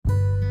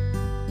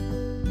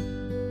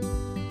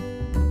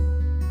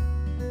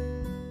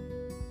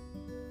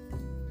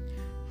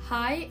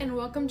Hi, and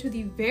welcome to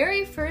the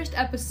very first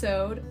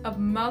episode of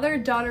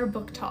Mother-Daughter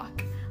Book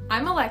Talk.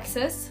 I'm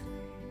Alexis.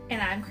 And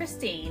I'm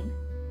Christine.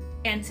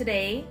 And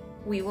today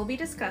we will be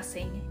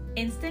discussing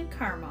Instant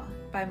Karma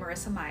by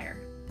Marissa Meyer.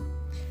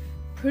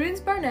 Prudence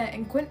Barnett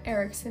and Quint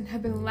Erickson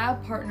have been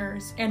lab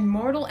partners and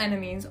mortal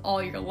enemies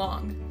all year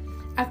long.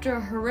 After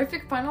a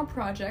horrific final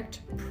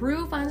project,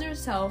 Prue finds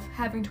herself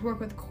having to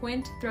work with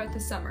Quint throughout the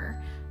summer.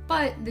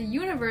 But the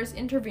universe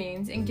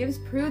intervenes and gives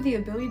Prue the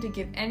ability to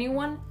give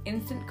anyone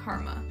instant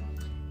karma.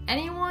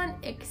 Anyone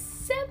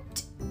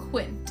except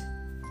Quint.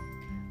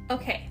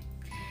 Okay,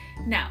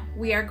 now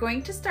we are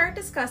going to start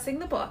discussing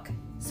the book.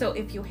 So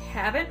if you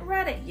haven't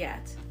read it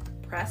yet,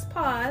 press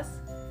pause,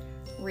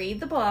 read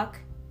the book,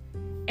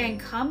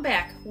 and come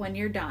back when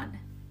you're done.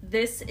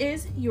 This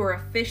is your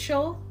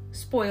official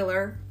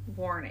spoiler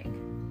warning.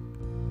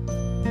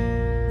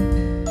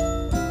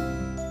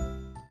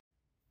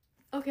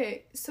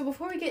 Okay, so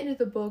before we get into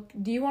the book,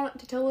 do you want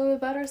to tell a little bit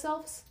about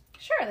ourselves?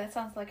 Sure, that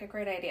sounds like a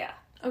great idea.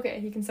 Okay,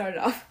 you can start it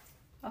off.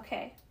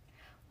 Okay,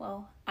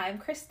 well, I'm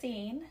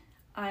Christine.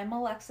 I'm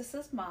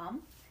Alexis's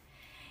mom.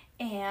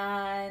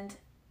 And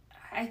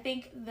I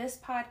think this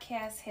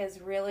podcast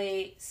has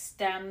really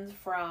stemmed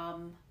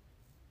from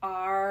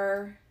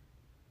our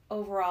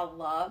overall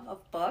love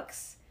of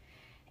books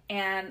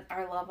and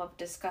our love of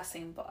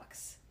discussing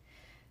books.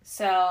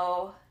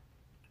 So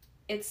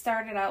it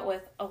started out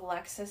with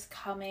Alexis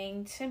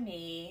coming to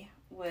me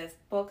with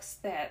books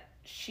that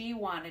she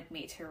wanted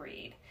me to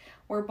read.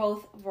 We're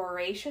both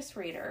voracious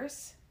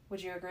readers.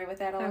 Would you agree with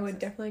that, Alexis? I would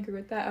definitely agree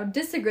with that. I would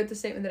disagree with the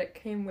statement that it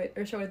came with,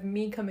 or started with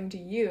me coming to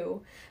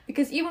you.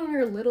 Because even when we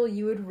were little,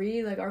 you would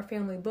read, like, our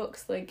family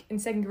books. Like, in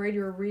second grade,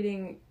 you were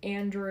reading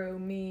Andrew,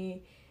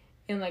 me,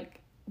 and, like,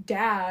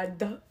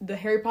 Dad, the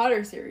Harry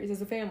Potter series as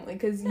a family.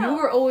 Because you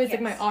were always,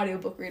 like, my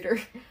audiobook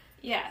reader.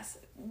 Yes.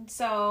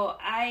 So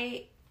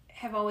I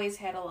have always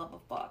had a love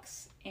of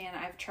books, and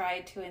I've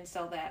tried to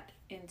instill that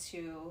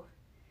into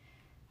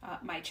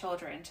my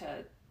children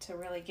to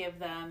really give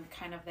them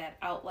kind of that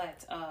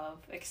outlet of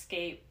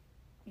escape,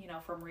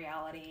 from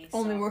reality.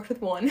 Only worked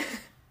with one.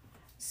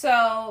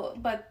 So,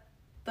 but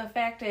the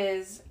fact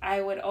is,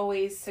 I would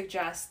always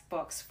suggest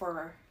books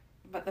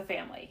but the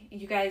family.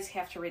 You guys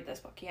have to read this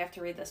book. You have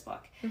to read this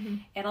book. Mm-hmm.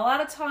 And a lot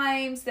of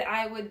times that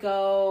I would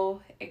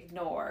go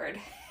ignored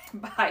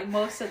by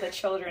most of the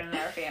children in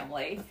our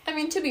family. I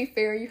mean, to be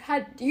fair, you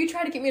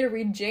tried to get me to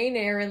read Jane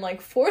Eyre in,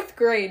 like, 4th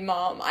grade,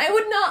 Mom. I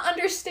would not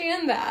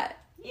understand that.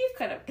 You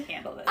could have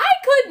handled it. I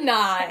could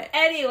not.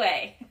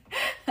 Anyway,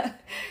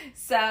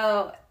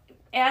 so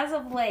as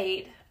of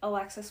late,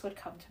 Alexis would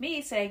come to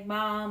me saying,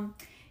 Mom,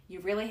 you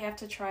really have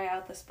to try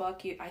out this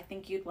book. I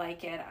think you'd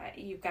like it.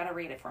 You've got to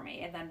read it for me,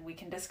 and then we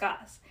can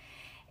discuss.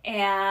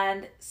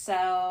 And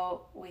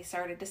so we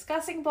started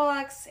discussing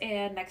books,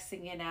 and next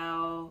thing you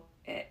know,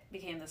 it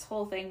became this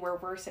whole thing where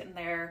we're sitting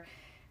there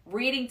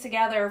reading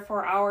together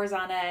for hours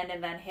on end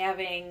and then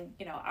having,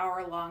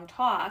 hour-long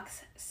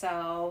talks.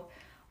 So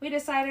we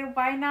decided,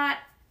 why not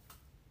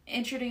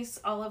introduce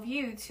all of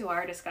you to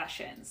our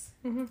discussions?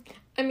 Mm-hmm.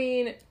 I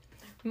mean,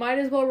 might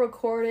as well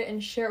record it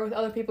and share it with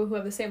other people who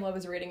have the same love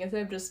as reading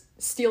instead of just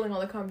stealing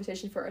all the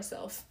conversation for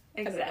ourselves.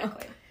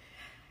 Exactly.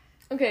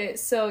 Okay,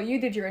 so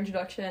you did your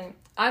introduction.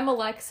 I'm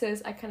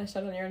Alexis. I kind of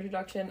started on your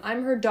introduction.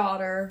 I'm her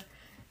daughter.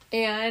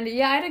 And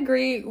yeah, I'd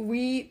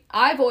agree.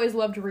 I've always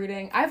loved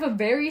reading. I have a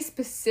very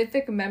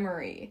specific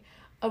memory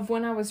of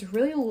when I was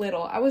really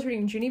little. I was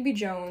reading Junie B.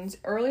 Jones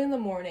early in the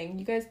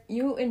morning.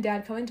 You and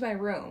Dad come into my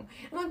room.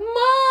 I'm like,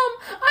 Mom,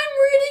 I'm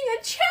reading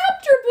a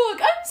chapter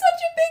book. I'm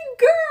such a big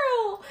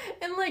girl.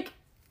 And like,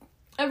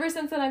 ever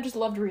since then, I've just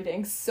loved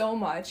reading so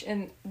much.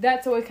 And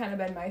that's always kind of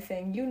been my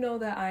thing. You know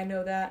that, I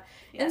know that.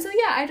 Yes. And so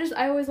yeah,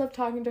 I always love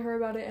talking to her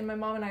about it. And my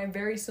mom and I have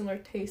very similar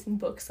tastes in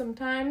books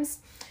sometimes.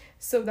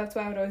 So that's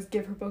why I would always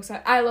give her books.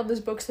 I love this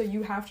book, so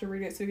you have to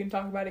read it so we can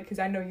talk about it because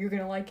I know you're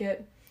going to like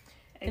it.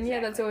 Exactly. And yeah,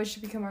 that's always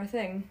should become our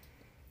thing.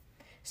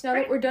 So now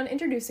that we're done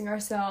introducing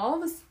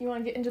ourselves, you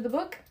want to get into the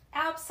book?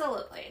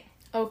 Absolutely.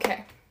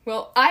 Okay.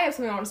 Well, I have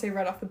something I want to say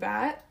right off the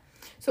bat.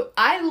 So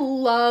I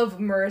love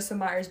Marissa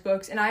Meyer's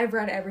books, and I've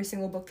read every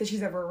single book that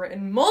she's ever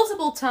written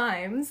multiple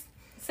times.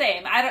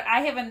 Same. I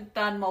haven't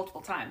done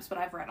multiple times, but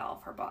I've read all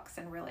of her books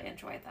and really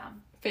enjoyed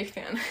them. Fake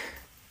fan.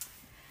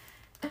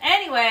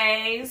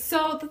 Anyways,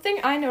 so the thing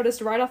I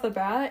noticed right off the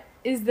bat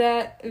is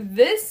that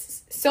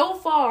this, so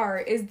far,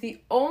 is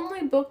the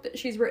only book that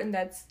she's written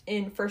that's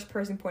in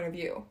first-person point of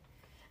view.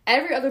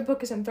 Every other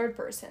book is in third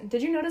person.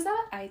 Did you notice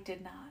that? I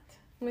did not.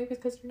 Maybe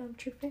because you're not a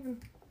true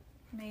fan.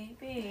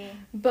 Maybe.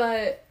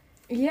 But,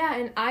 yeah,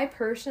 and I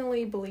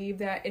personally believe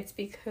that it's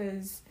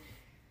because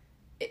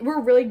we're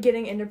really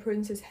getting into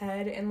Prudence's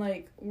head and,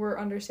 like, we're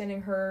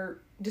understanding her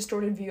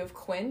distorted view of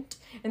Quint,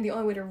 and the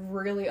only way to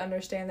really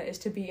understand that is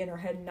to be in her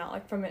head, not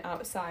like from an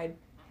outside.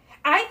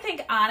 I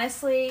think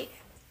honestly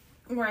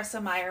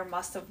Marissa Meyer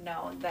must have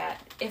known that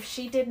if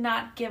she did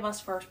not give us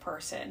first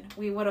person,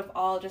 we would have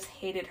all just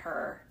hated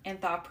her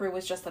and thought Prue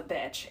was just a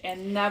bitch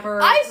and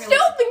never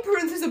still think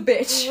Prudence is a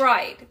bitch.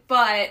 Right,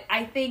 but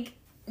I think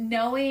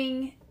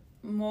knowing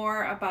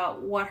more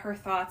about what her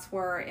thoughts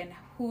were and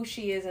who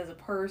she is as a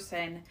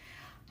person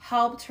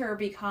helped her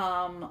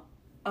become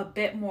a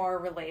bit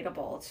more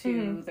relatable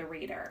to the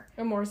reader.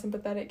 A more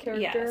sympathetic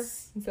character.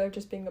 Yes. Instead of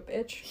just being a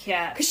bitch.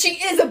 Yeah. Because she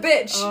is a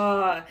bitch!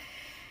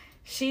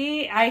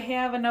 I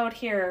have a note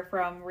here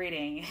from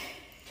reading.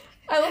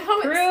 I love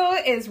how Prue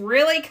is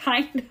really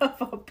kind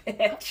of a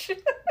bitch.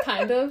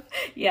 Kind of?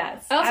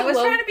 Yes. I was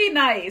trying to be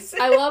nice.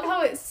 I love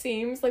how it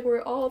seems like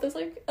we're all this,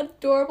 like,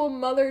 adorable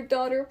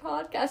mother-daughter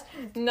podcast.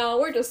 No,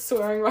 we're just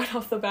swearing right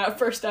off the bat,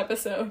 first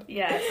episode.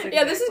 Yes, exactly.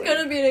 Yeah, this is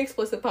gonna be an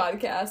explicit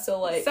podcast,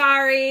 so, like...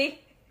 Sorry.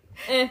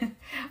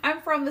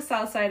 I'm from the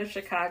south side of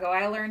Chicago.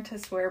 I learned to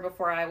swear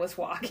before I was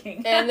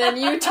walking. And then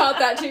you taught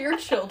that to your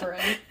children.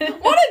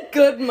 What a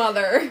good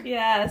mother.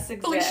 Yes,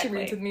 exactly. At least she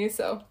reads with me,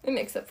 so it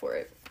makes up for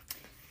it.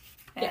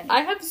 And yeah,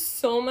 I have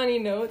so many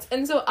notes.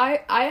 And so I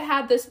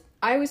had this...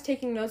 I was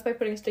taking notes by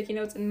putting sticky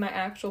notes in my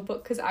actual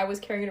book because I was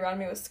carrying it around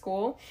me with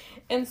school.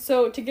 And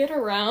so to get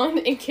around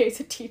in case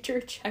a teacher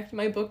checked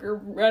my book or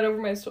read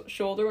over my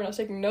shoulder when I was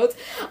taking notes,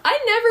 I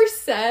never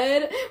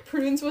said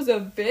Prudence was a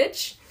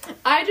bitch.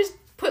 I just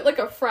put like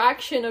a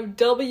fraction of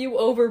W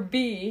over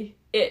B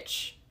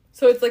itch.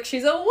 So it's like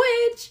she's a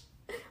witch,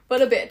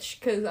 but a bitch.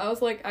 Because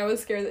I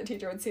was scared that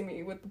teacher would see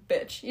me with the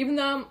bitch. Even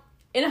though I'm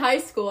in high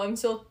school, I'm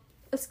still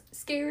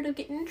scared of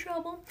getting in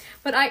trouble.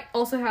 But I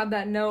also have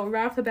that note.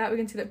 Right off the bat, we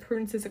can see that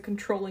Prudence is a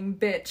controlling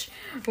bitch.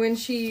 When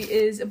she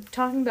is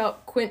talking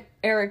about Quint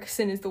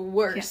Erickson is the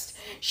worst. Yes.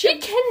 She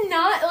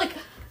cannot, like...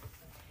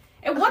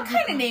 And what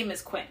kind of name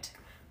is Quint?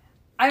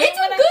 It's a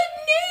good name!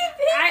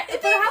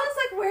 But I was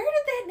like, where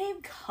did that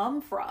name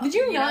come from? Did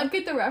you not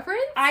get the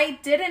reference? I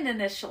didn't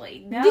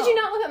initially, no. Did you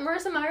not look at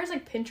Marissa Meyer's,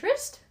 like,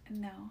 Pinterest?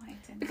 No, I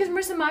didn't. Because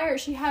Marissa Meyer,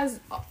 she has...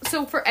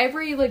 So for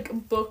every,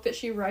 like, book that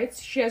she writes,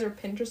 she has her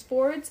Pinterest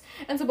boards.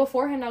 And so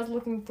beforehand, I was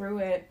looking through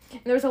it.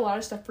 And there was a lot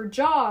of stuff for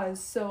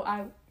Jaws. So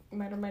I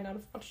might or might not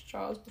have watched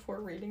Jaws before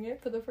reading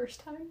it for the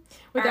first time.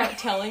 Without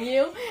telling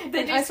you.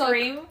 Did you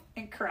scream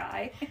and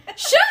cry?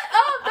 Shut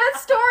up! That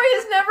story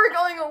is never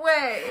going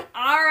away.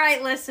 All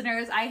right,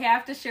 listeners, I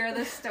have to share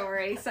this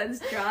story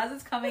since Jaws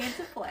is coming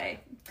into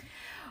play.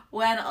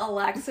 When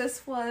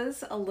Alexis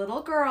was a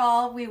little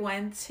girl, we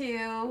went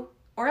to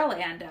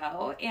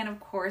Orlando, and of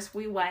course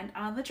we went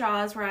on the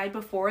Jaws ride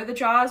before the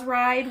Jaws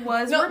ride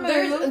was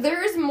removed.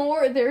 There's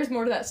more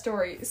to that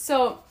story.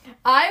 So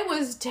I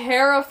was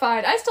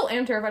terrified. I still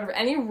am terrified of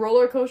any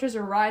roller coasters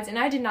or rides, and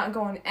I did not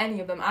go on any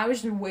of them. I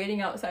was just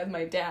waiting outside with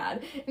my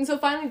dad. And so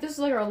finally, this was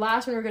like our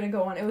last one we were gonna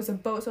go on. It was a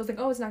boat, so I was like,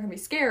 oh, it's not gonna be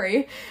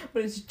scary,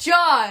 but it's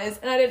Jaws.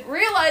 And I didn't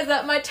realize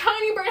that my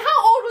tiny brain.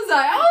 How old was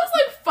I? I was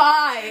like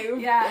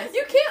 5. Yes.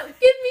 You can't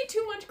give me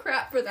too much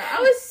crap for that. I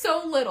was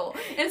so little,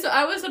 and so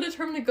I was so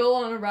determined to go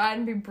on a ride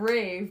and be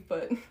brave,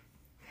 but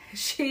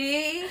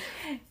she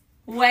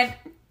went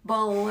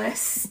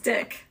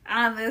ballistic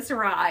on this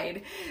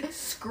ride,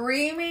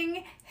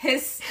 screaming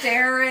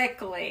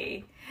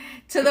hysterically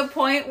to the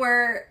point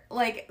where,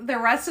 like, the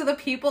rest of the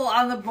people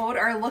on the boat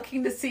are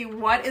looking to see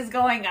what is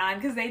going on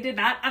because they did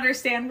not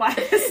understand why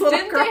this little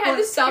Didn't girl they have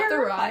to was stop the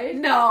terrified. ride?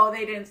 No,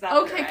 they didn't stop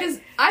the ride. Okay, because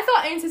I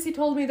thought Aunt Sissy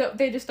told me that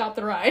they just stopped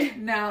the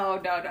ride. No.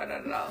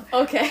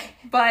 Okay.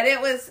 But it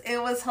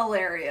was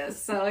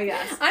hilarious, so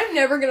yes. I'm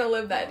never gonna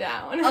live that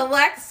down.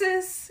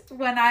 Alexis,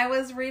 when I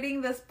was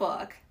reading this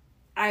book,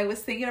 I was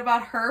thinking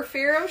about her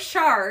fear of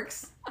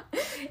sharks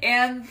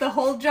and the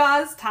whole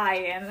Jaws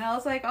tie-in, and I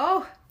was like,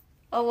 oh,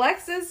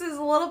 Alexis is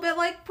a little bit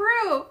like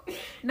Prue.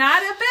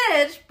 Not a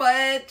bitch,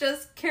 but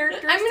just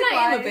characteristic. I mean,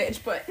 I am a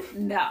bitch, but...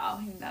 No,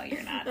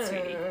 you're not,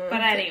 sweetie.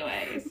 But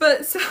anyways.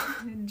 But so...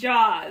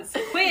 Jaws.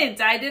 Quint,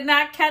 I did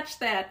not catch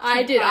that.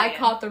 I did. I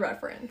caught the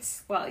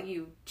reference. Well,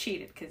 you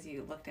cheated because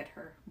you looked at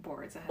her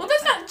boards ahead. Well,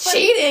 that's not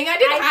cheating. I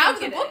didn't have the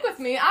think book it with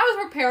me. I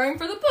was preparing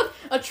for the book.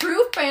 A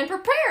true fan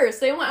prepares.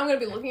 Say what? I'm going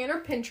to be looking at her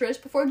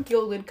Pinterest before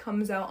Gilded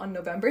comes out on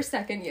November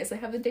 2nd. Yes, I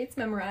have the dates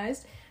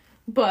memorized.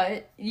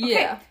 But,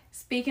 yeah. Okay.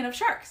 Speaking of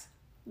sharks,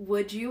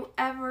 would you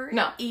ever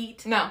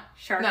eat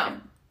shark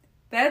fin?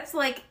 That's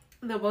like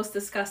the most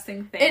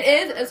disgusting thing It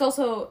is. It's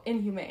also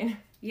inhumane.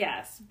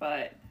 Yes,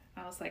 but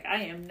I was like,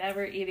 I am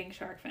never eating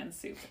shark fin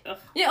soup. Ugh.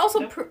 Yeah,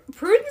 also,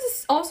 Prudence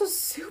is also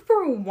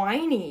super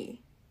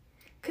whiny.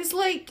 Because,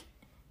 like,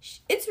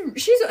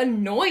 she's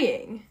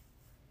annoying.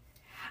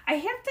 I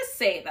have to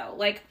say, though,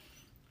 like,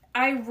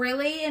 I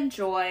really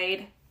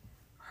enjoyed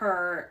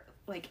her,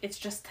 like, it's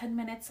just 10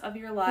 minutes of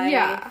your life.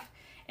 Yeah.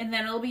 And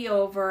then it'll be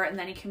over, and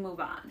then you can move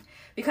on.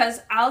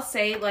 Because I'll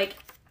say, like,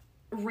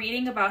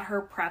 reading about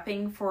her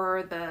prepping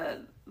for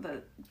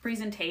the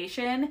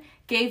presentation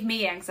gave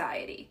me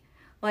anxiety.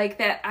 Like,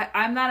 that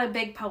I'm not a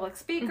big public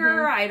speaker.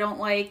 Mm-hmm. I don't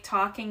like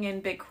talking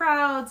in big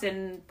crowds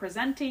and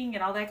presenting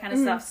and all that kind of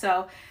stuff.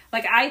 So,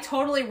 like, I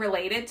totally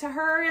related to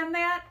her in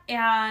that.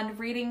 And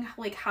reading,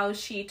 like, how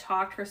she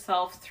talked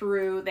herself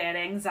through that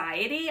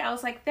anxiety, I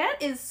was like, that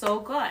is so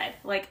good.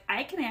 Like,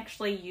 I can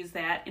actually use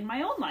that in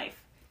my own life.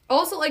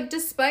 Also, like,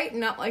 despite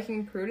not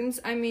liking Prudence,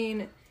 I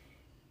mean,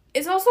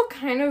 it's also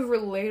kind of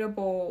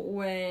relatable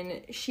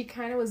when she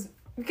kind of was...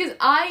 Because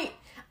I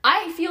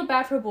feel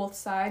bad for both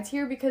sides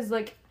here because,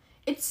 like,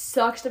 it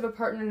sucks to have a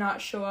partner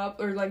not show up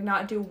or, like,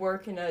 not do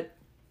work in a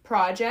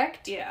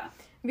project. Yeah.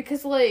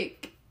 Because,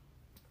 like...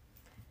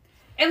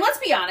 And let's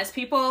be honest,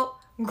 people...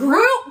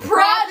 Group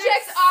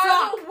projects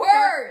are the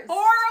worst!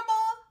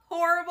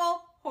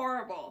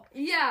 Horrible.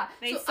 Yeah.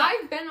 They so suck.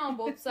 I've been on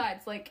both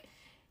sides. Like,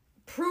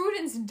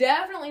 Prudence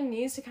definitely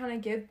needs to kind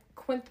of give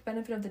Quint the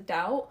benefit of the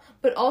doubt,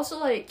 but also,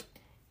 like,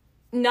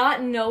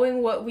 not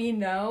knowing what we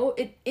know,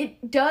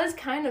 it does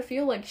kind of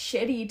feel, like,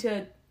 shitty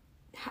to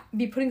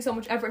be putting so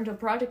much effort into a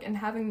project and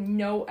having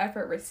no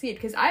effort received.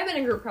 Because I've been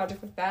in group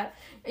project with that.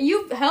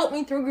 You've helped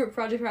me through group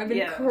project where I've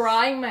been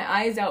crying my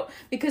eyes out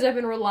because I've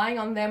been relying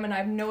on them and I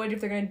have no idea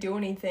if they're going to do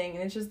anything.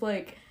 And it's just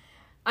like,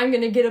 I'm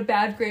going to get a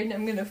bad grade and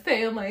I'm going to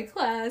fail my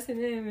class.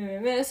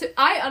 And so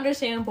I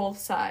understand both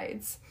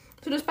sides.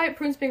 So despite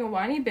Prudence being a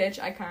whiny bitch,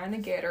 I kind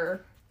of get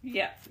her.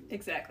 Yeah,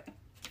 exactly.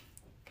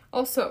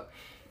 Also,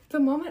 the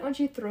moment when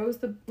she tries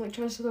to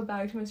throw the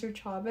bag to Mr.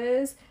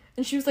 Chavez,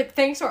 and she was like,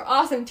 thanks to our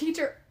awesome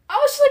teacher, I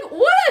was just like,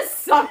 what a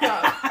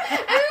suck-up.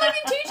 And then, like,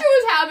 the teacher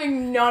was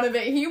having none of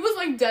it. He was,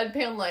 like,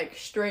 deadpan, like,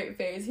 straight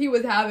face. He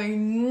was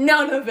having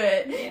none of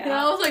it. Yeah. And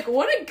I was like,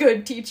 what a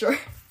good teacher.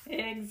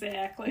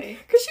 Exactly.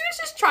 Because she was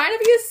just trying to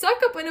be a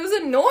suck-up, and it was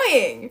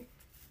annoying.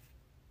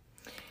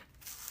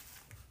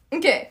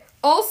 Okay,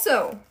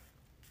 also,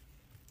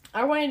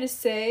 I wanted to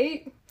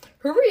say,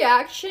 her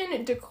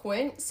reaction to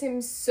Quint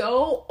seems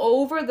so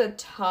over the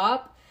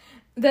top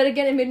that,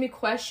 again, it made me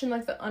question,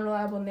 like, the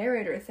unreliable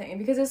narrator thing.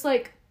 Because it's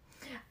like,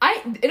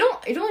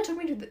 it only took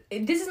me to,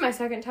 this is my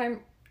second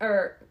time,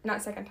 or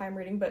not second time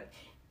reading, but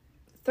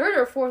third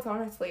or fourth,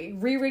 honestly,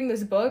 rereading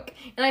this book,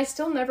 and I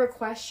still never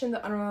questioned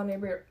the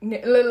unreliable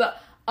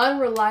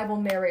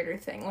narrator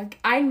thing. Like,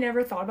 I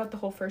never thought about the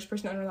whole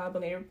first-person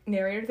unreliable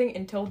narrator thing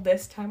until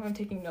this time I'm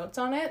taking notes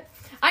on it.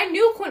 I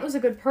knew Quint was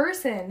a good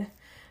person,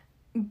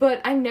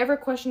 but I never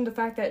questioned the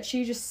fact that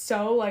she's just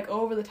so, like,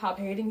 over-the-top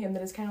hating him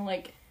that it's kind of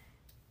like,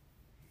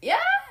 yeah.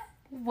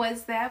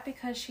 Was that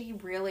because she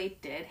really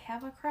did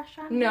have a crush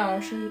on him? No,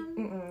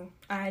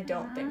 I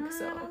don't think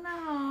so. I don't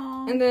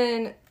know. And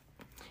then,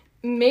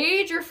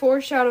 major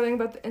foreshadowing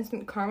about the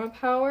instant karma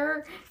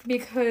power,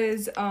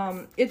 because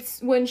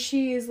it's when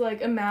she's,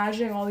 like,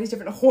 imagining all these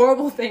different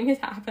horrible things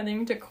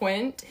happening to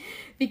Quint,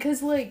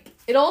 because, like,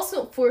 it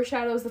also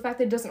foreshadows the fact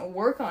that it doesn't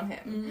work on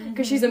him,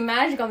 because she's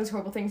imagining all these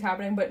horrible things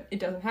happening, but it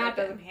doesn't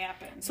happen. It doesn't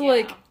happen. So,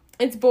 like,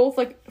 it's both,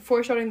 like,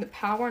 foreshadowing the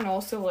power and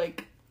also,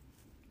 like,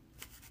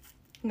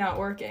 not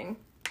working.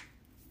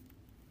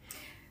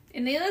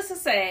 And needless to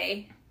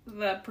say,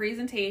 the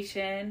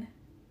presentation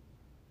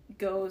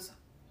goes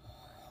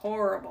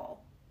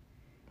horrible.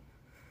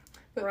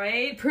 But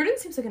right?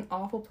 Prudence seems like an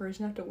awful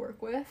person to have to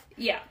work with.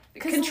 Yeah.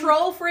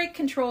 Control freak.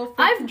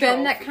 I've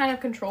been that kind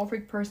of control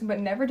freak person, but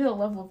never to the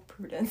level of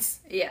Prudence.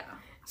 Yeah.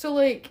 So,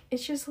 like,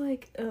 it's just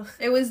like, ugh.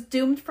 It was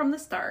doomed from the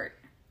start.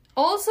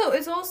 Also,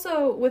 it's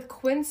also with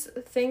Quint's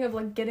thing of,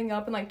 like, getting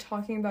up and, like,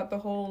 talking about the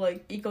whole,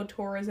 like,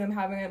 ecotourism,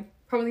 having a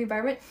problem with the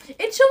environment.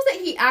 It shows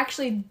that he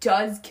actually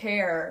does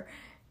care.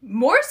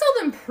 More so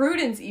than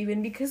Prudence,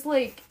 even, because,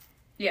 like,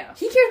 yeah,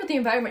 he cares about the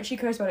environment, she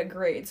cares about a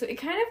grade. So it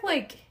kind of,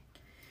 like,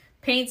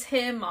 paints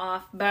him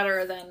off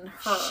better than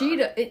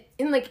her.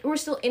 And, like, we're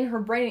still in her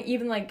brain, and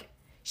even, like,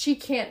 she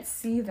can't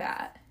see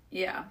that.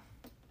 Yeah.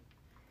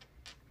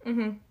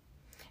 And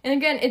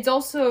again, it's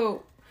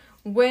also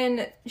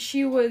when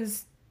she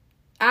was,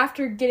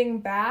 after getting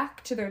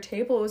back to their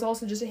table, it was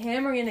also just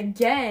hammering in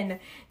again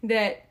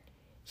that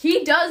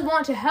he does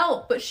want to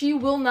help, but she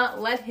will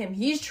not let him.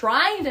 He's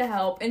trying to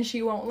help, and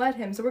she won't let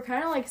him. So we're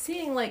kind of, like,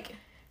 seeing, like,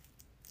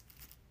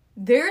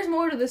 there's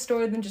more to the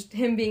story than just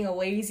him being a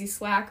lazy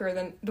slacker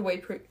than the way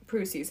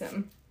Prue sees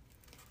him.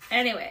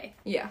 Anyway.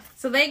 Yeah.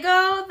 So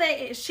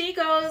she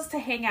goes to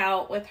hang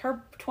out with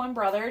her twin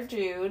brother,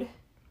 Jude.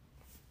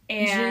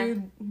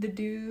 And Jude, the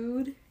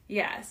dude.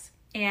 Yes.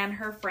 And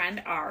her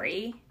friend,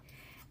 Ari,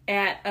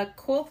 at a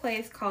cool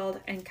place called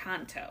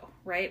Encanto,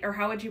 right? Or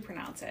how would you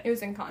pronounce it? It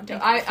was Encanto.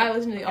 I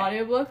listened to the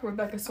audiobook.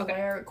 Rebecca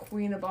Soler,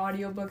 queen of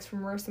audiobooks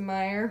from Marissa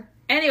Meyer.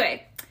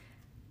 Anyway,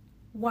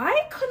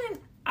 why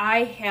couldn't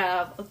I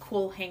have a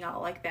cool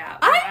hangout like that?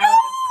 I know!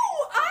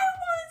 I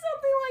want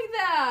something like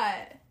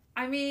that!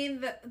 I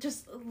mean,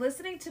 just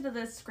listening to the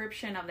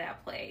description of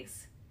that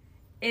place,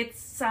 it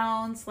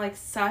sounds like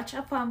such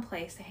a fun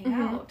place to hang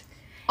out.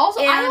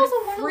 Also, I also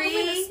want to live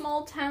in a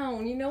small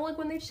town. You know, like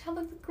when they just have,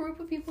 like, a group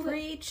of people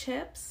free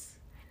chips.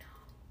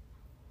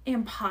 I know.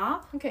 And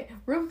pop. Okay,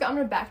 real quick, I'm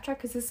going to backtrack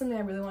because this is something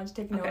I really wanted to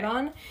take note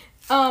on.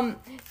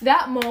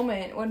 That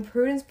moment when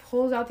Prudence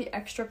pulls out the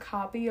extra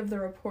copy of the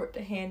report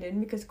to hand in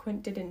because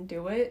Quint didn't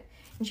do it,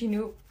 and she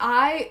knew,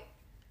 I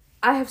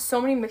have so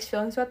many mixed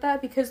feelings about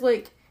that because,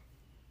 like,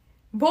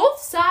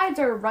 both sides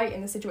are right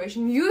in the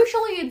situation.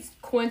 Usually it's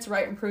Quint's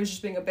right and Prue's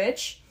just being a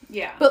bitch.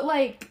 Yeah. But,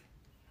 like,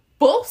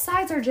 both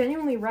sides are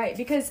genuinely right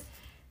because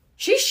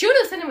she should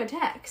have sent him a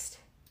text.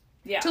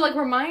 Yeah. To, like,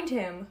 remind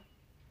him.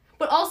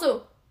 But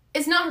also,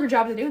 it's not her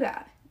job to do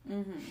that.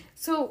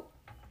 So,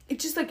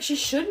 it's just, like, she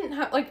shouldn't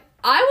have, like,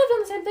 I would have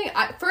done the same thing.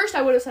 First,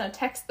 I would have sent a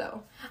text,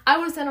 though. I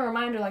would have sent a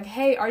reminder, like,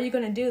 hey, are you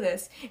going to do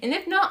this? And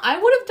if not,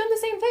 I would have done the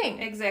same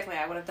thing. Exactly,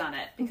 I would have done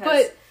it.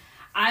 Because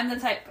I'm the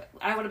type,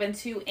 I would have been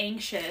too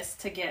anxious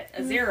to get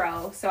a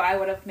 0, so I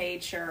would have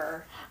made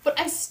sure. But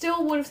I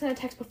still would have sent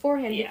a text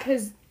beforehand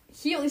because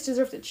he at least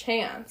deserves a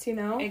chance, you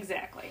know?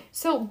 Exactly.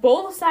 So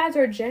both sides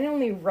are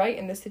genuinely right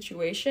in this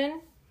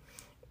situation.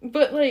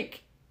 But,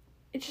 like,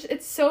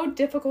 it's so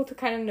difficult to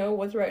kind of know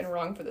what's right and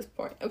wrong for this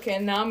point. Okay,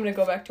 and now I'm going to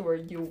go back to where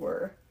you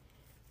were.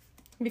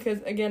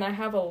 Because, again, I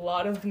have a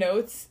lot of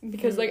notes.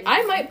 Because, like,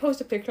 I might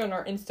post a picture on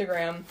our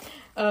Instagram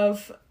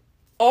of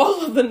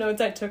all of the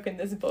notes I took in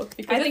this book.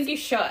 Because I think you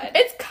should.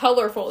 It's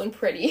colorful and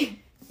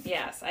pretty.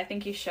 Yes, I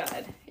think you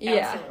should.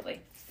 Yeah.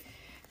 Absolutely.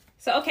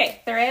 So, okay,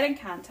 they're at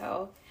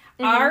Encanto.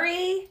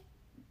 Ari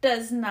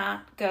does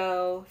not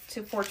go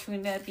to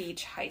Fortuna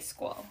Beach High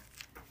School.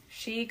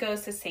 She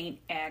goes to St.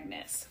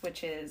 Agnes,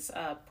 which is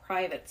a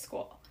private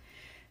school.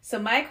 So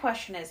my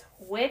question is,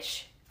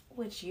 which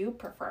would you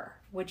prefer?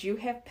 Would you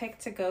have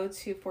picked to go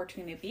to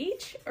Fortuna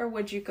Beach, or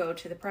would you go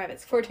to the private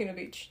school? Fortuna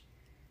Beach.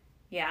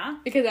 Yeah?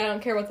 Because I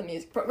don't care about the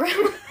music program.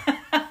 Because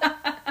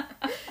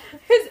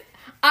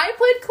I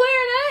played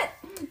clarinet.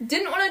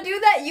 Didn't want to do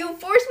that. You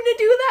forced me to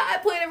do that. I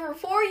played it for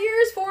 4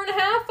 years, 4.5, 5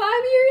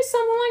 years,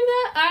 something like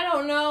that. I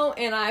don't know.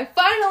 And I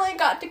finally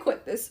got to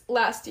quit this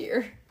last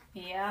year.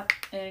 Yep,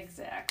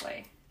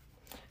 exactly.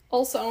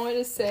 Also, I wanted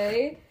to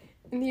say,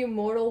 in the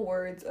immortal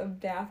words of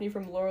Daphne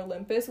from Lore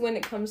Olympus, when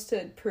it comes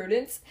to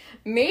Prudence,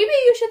 maybe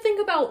you should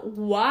think about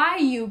why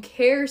you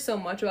care so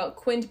much about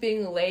Quint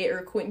being late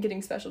or Quint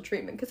getting special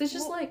treatment. Because it's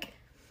just like,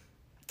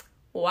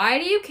 why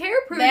do you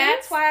care, Prudence?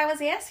 That's why I was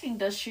asking,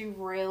 does she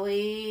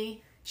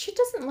really... She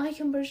doesn't like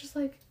him, but it's just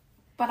like...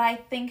 But I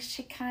think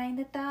she kind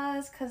of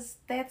does, because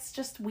that's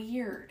just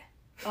weird.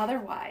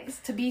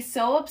 Otherwise, to be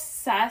so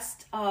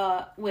obsessed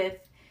with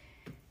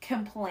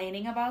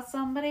complaining about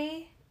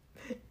somebody...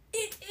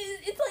 It's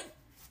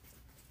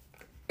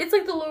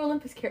like the Lore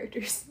Olympus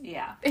characters.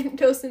 Yeah.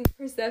 Phantos and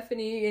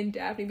Persephone and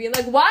Daphne being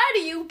like, why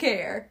do you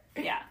care?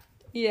 Yeah.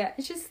 Yeah,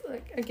 it's just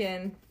like,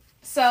 again.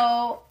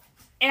 So,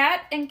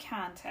 at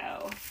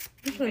Encanto...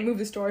 I'm just trying to move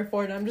the story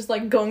forward, and I'm just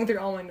like going through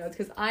all my notes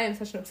because I am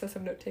such an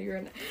obsessive note taker,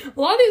 and a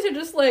lot of these are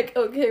just like,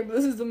 okay, but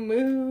this is the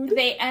mood.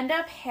 They end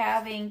up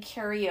having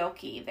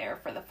karaoke there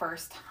for the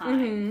first time.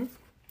 Mm-hmm.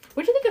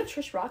 What do you think of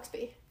Trish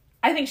Roxby?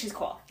 I think she's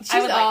cool. She's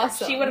I would awesome. Like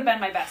her. She would have been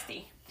my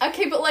bestie.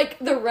 Okay, but like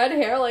the red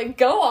hair, like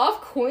go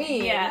off,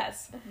 queen.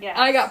 Yes. Yes.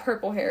 I got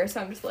purple hair, so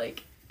I'm just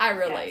like, I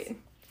relate. Yes.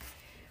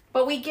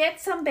 But we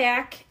get some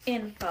back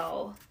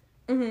info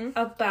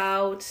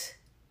about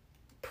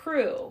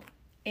Prue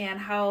and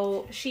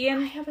how she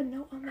and I have a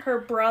note on that. her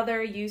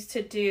brother used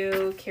to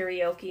do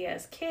karaoke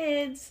as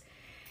kids.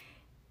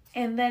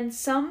 And then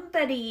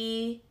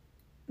somebody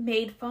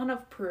made fun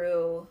of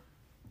Prue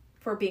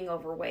for being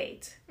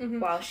overweight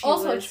while she was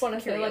Also, I just want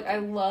to say, karaoke. like, I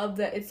love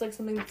that it's, like,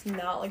 something that's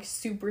not, like,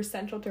 super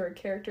central to her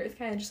character. It's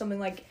kind of just something,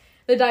 like,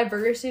 the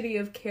diversity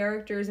of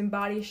characters and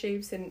body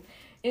shapes, and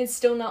it's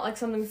still not, like,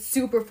 something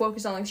super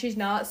focused on. Like, she's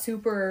not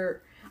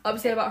super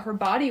upset about her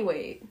body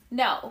weight.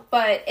 No,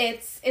 but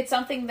it's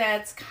something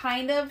that's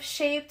kind of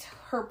shaped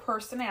her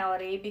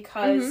personality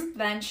because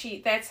then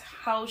that's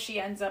how she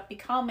ends up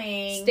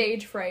becoming...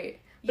 Stage fright.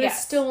 But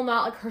it's still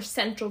not, like, her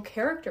central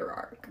character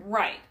arc.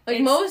 Right. Like,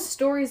 most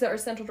stories that are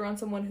centered around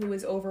someone who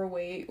is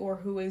overweight or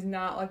who is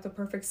not, like, the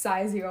perfect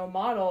size zero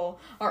model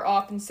are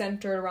often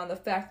centered around the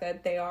fact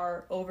that they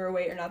are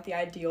overweight or not the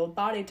ideal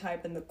body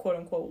type in the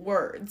quote-unquote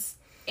words.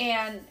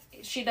 And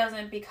she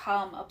doesn't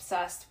become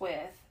obsessed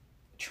with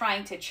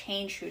trying to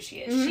change who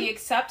she is. She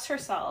accepts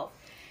herself.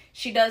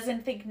 She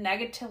doesn't think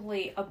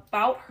negatively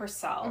about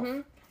herself.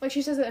 Like,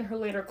 she says it in her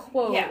later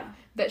quote,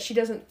 that she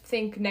doesn't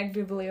think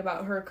negatively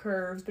about her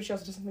curves, but she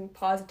also doesn't think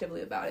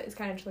positively about it. It's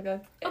kind of just like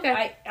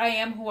I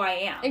am who I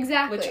am.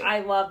 Exactly. Which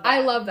I love that.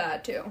 I love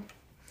that, too.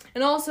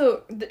 And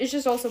also, it's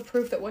just also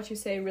proof that what you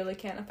say really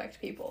can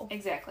affect people.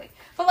 Exactly.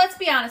 But let's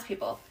be honest,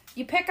 people.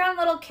 You pick on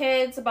little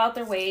kids about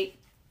their weight,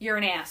 you're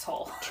an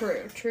asshole.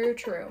 True.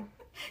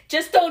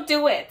 Just don't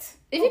do it.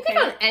 If you pick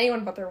on anyone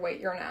about their weight,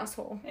 you're an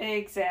asshole.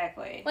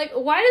 Exactly. Like,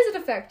 why does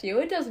it affect you?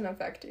 It doesn't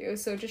affect you,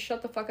 so just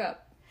shut the fuck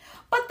up.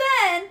 But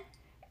then,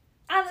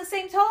 on the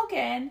same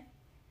token,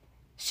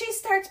 she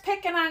starts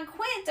picking on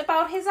Quint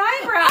about his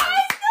eyebrows.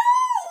 I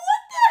know!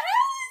 What the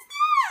hell is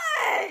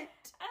that?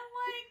 I'm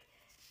like,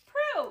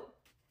 Prue,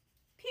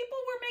 people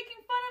were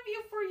making fun of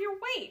you for your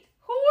weight.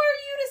 Who are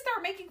you to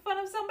start making fun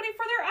of somebody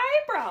for their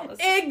eyebrows?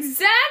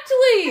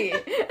 Exactly!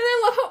 And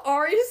I love how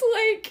Ari's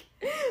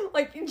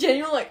like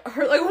genuinely like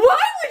her, like, why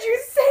would you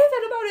say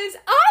that about his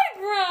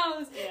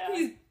eyebrows? Yeah.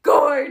 He's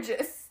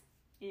gorgeous.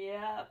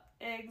 Yep,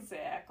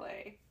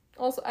 exactly.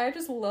 Also, I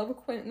just love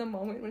Quint in the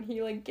moment when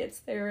he, like, gets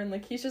there and,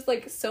 like, he's just,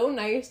 like, so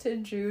nice to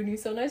Jude.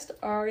 He's so nice to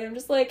Ari. I'm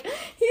just, like,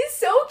 he's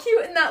so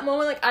cute in that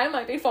moment. Like, I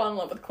might be falling in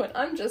love with Quint.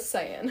 I'm just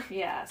saying.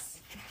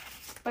 Yes.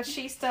 But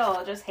she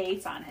still just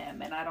hates on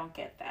him, and I don't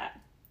get that.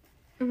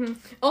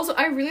 Also,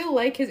 I really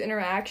like his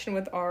interaction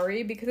with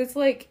Ari because it's,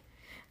 like,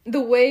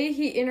 the way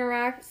he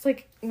interacts,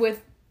 like,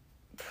 with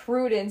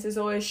Prudence is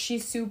always,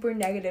 she's super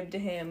negative to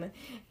him,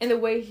 and the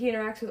way he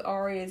interacts with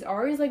Ari is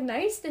Ari's like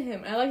nice to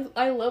him. And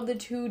I love the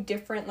two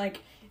different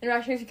like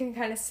interactions. You can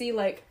kind of see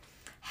like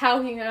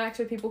how he interacts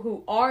with people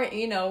who aren't,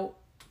 you know,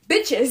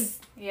 bitches.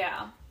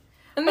 Yeah.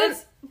 And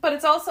But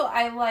it's also,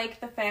 I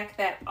like the fact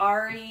that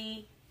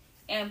Ari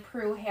and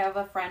Prue have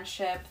a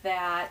friendship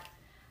that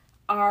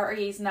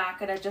Ari's not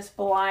going to just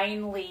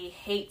blindly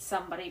hate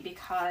somebody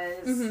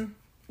because,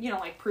 you know,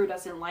 like Prue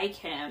doesn't like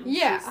him.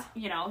 Yeah.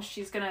 She's, you know,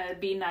 she's going to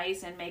be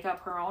nice and make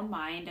up her own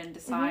mind and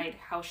decide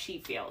how she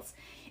feels.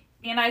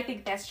 And I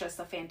think that's just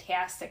a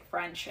fantastic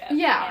friendship.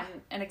 Yeah.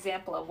 And an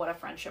example of what a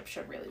friendship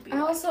should really be.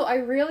 I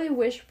really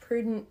wish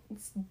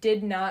Prudence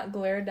did not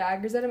glare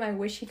daggers at him. I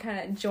wish he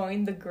kind of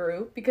joined the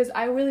group, because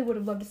I really would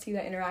have loved to see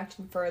that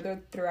interaction further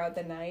throughout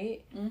the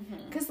night.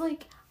 Because,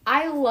 like,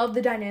 I love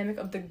the dynamic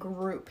of the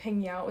group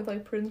hanging out with,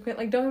 like, Prudence and Quint.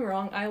 Like, don't get me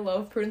wrong, I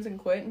love Prudence and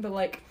Quint, but,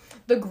 like,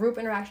 the group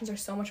interactions are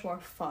so much more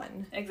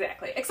fun.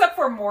 Exactly. Except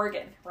for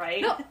Morgan,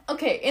 right? No,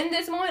 okay, in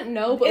this moment,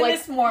 no, but, in like,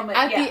 this moment,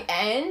 at the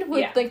end,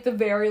 with, like, the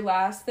very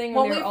last thing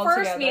when they were all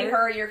together. When we first meet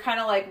her, you're kind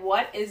of like,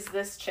 what is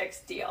this chick's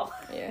deal?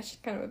 Yeah, she's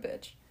kind of a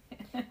bitch.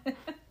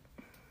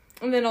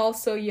 And then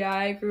also, yeah,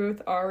 I agree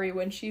with Ari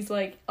when she's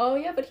like, oh,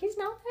 yeah, but he's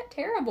not that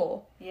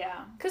terrible. Yeah.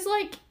 Because,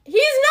 like,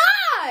 he's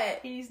not!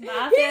 He's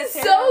not He's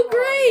that terrible. so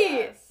great!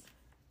 Yes.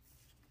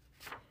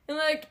 And,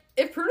 like,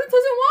 if Prudence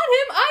doesn't want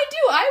him, I do.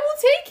 I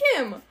will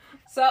take him.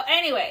 So,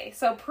 anyway,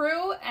 so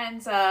Prue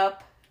ends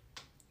up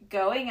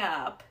going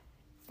up.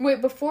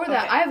 Wait, before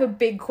that, Okay. I have a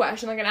big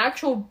question, like an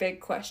actual big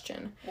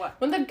question. What?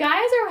 When the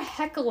guys are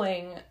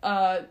heckling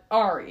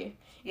Ari,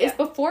 it's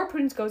before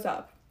Prudence goes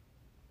up.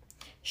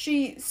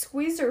 She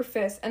squeezed her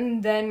fist,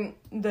 and then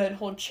the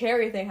whole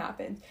cherry thing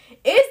happens.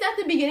 Is that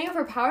the beginning of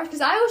her powers?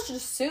 Because I always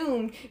just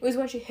assumed it was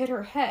when she hit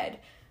her head.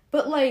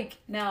 But, like...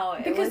 No,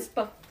 it was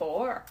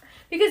before.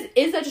 Because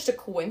is that just a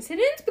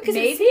coincidence? Because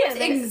Maybe it seems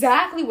it is.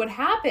 exactly what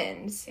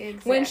happens.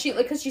 Exactly. When she...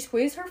 Like, because she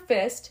squeezed her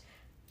fist,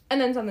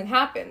 and then something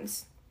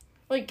happens.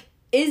 Like,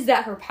 is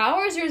that her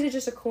powers, or is it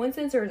just a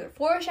coincidence, or is it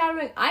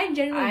foreshadowing? I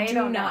genuinely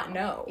do not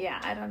know. Yeah,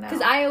 I don't know.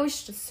 Because I always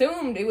just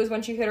assumed it was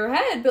when she hit her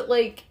head, but,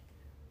 like...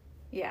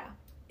 Yeah.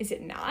 Is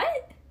it not?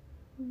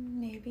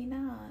 Maybe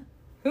not.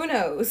 Who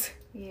knows?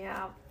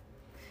 Yeah.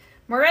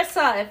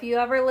 Marissa, if you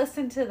ever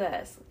listen to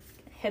this,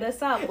 hit us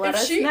up. Let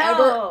us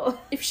know.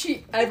 If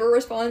she ever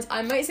responds,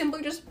 I might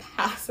simply just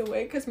pass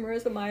away, because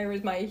Marissa Meyer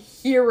is my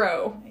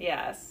hero.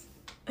 Yes.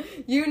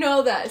 You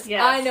know this.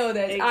 Yes, I know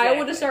this. exactly. I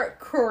would just start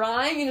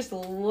crying and just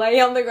lay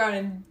on the ground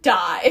and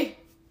die.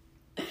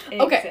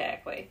 Okay.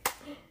 Exactly.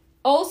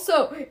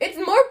 Also, it's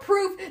more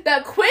proof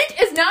that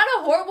Quint is not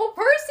a horrible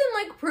person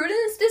like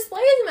Prudence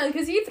displays him as,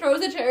 because he throws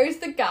the cherries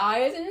to the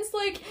guys, and it's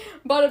like,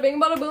 bada bing,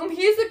 bada boom,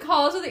 he's the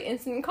cause of the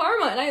instant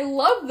karma, and I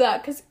love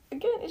that, because,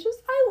 again, it's just,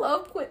 I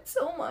love Quint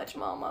so much,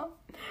 mama.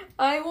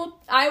 I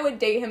would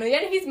date him, and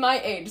again, he's my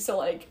age, so,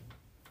 like,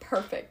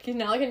 perfect. He's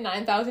now, like, a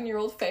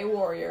 9,000-year-old Fae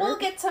warrior. We'll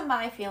get to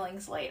my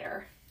feelings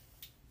later.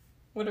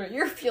 What are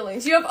your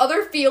feelings? You have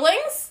other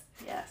feelings?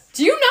 Yes.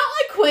 Do you not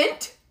like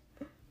Quint?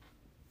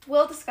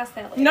 We'll discuss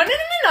that later.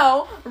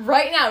 No.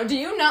 Right now, do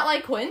you not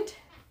like Quint?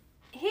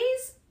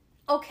 He's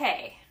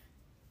okay.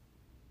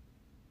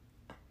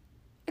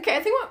 Okay,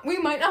 I think we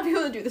might not be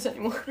able to do this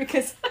anymore,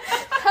 because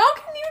how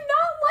can you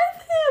not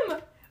like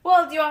him?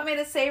 Well, do you want me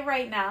to say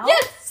right now?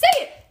 Yes,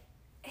 say it!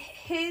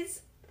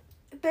 His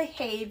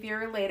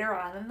behavior later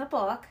on in the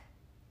book,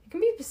 You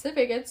can be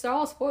specific, it's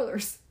all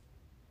spoilers.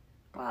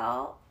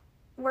 well,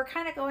 we're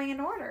kind of going in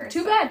order.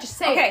 Too bad, just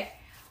say it. Okay.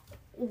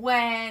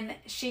 When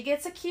she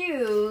gets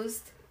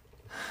accused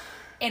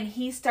and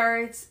he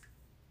starts,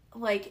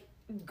 like,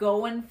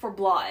 going for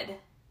blood,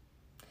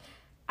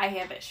 I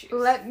have issues.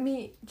 Let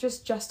me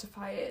just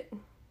justify it.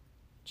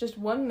 Just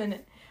 1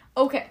 minute.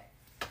 Okay.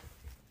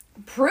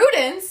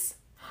 Prudence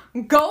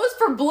goes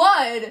for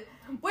blood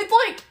with,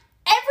 like,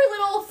 every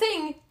little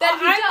thing that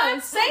he I'm does.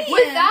 not saying.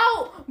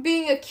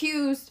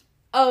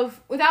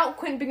 Without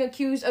Quint being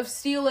accused of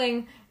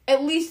stealing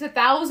at least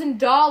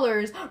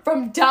 $1,000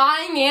 from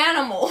dying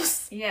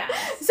animals. Yeah.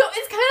 So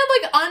it's kind of,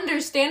 like,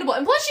 understandable.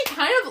 And plus, she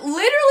kind of,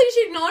 literally,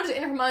 she acknowledges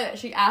in her mind that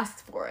she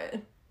asked for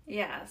it.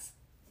 Yes.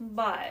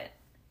 But...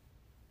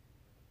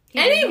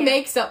 And he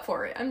makes up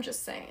for it, I'm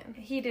just saying.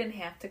 He didn't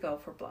have to go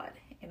for blood.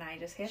 And I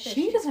just have issues.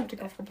 She doesn't have to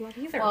go for blood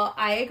either. Well,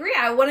 I agree.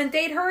 I wouldn't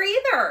date her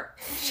either.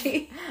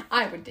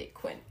 I would date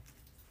Quint.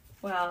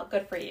 Well,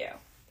 good for you.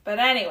 But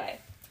anyway,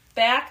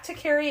 back to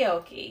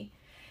karaoke.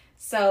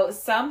 So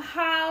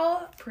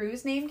somehow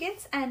Prue's name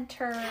gets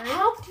entered.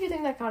 How do you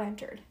think that got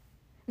entered?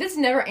 This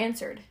never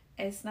answered.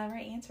 It's never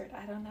answered.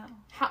 I don't know.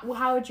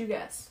 How would you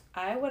guess?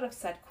 I would have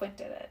said Quint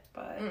did it,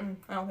 but...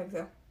 I don't think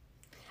so.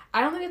 I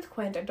don't think it's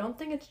Quint. I don't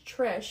think it's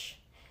Trish.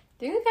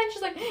 Do you think that's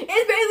just like... It's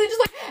basically just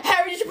like,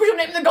 Harry, did you put your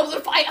name in the Goblet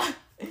of Fire?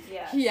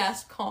 Yeah. He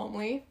asked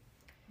calmly.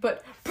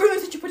 But,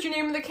 Prudence, did you put your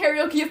name in the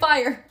Karaoke of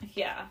Fire?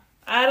 Yeah.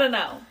 I don't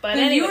know. But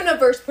the anyway,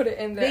 universe put it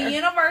in there. the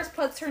universe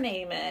puts her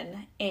name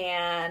in,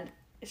 and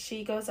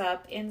she goes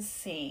up and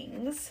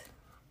sings.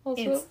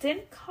 Also,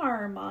 instant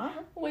karma.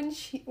 when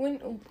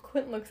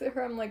Quentin looks at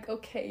her, I'm like,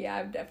 okay, yeah,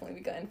 I've definitely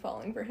begun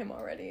falling for him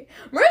already.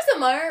 Marissa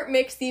Meyer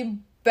makes the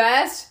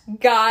best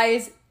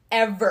guys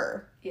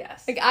ever.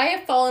 Yes. Like, I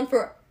have fallen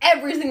for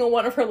every single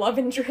one of her love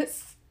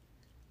interests.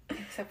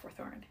 Except for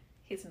Thorne.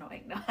 He's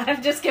annoying. No,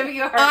 I'm just giving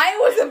you a hard I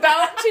was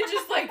about to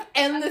just, like,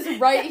 end this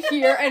right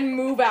here and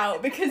move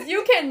out, because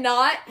you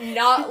cannot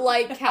not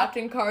like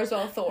Captain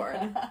Carswell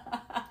Thorne.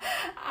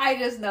 I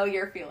just know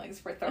your feelings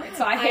for Thorne,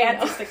 so I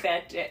had to stick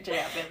that jab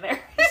in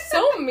there.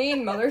 So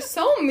mean, Mother.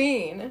 So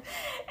mean.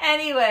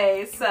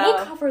 Anyway, so...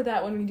 We'll cover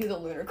that when we do the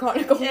Lunar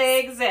Chronicles.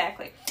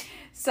 Exactly.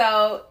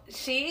 So,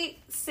 she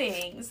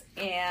sings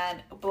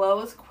and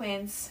blows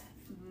Quint's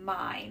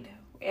mind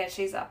as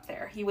she's up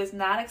there. He was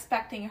not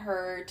expecting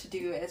her to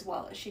do as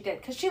well as she did,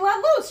 because she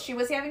let loose. She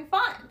was having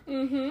fun.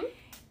 Mm-hmm.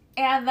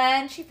 And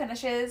then she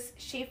finishes,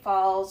 she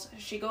falls,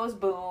 she goes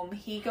boom,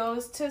 he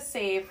goes to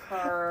save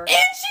her. And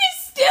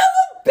she's still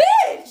a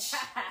bitch!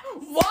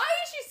 Why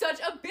is she such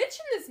a bitch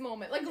in this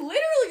moment? Like,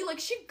 literally, like,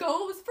 she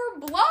goes for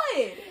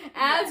blood.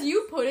 As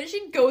you put it,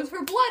 she goes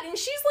for blood. And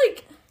she's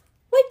like...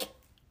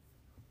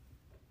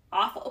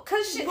 Awful.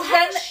 Because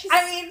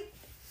I mean,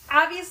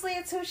 obviously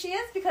it's who she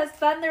is, because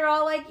then they're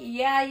all like,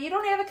 yeah, you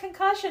don't have a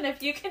concussion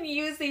if you can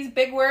use these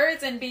big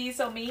words and be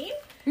so mean.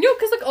 No,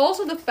 because, like,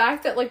 also the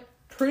fact that, like,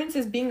 Prudence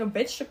is being a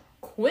bitch to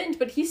Quint,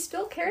 but he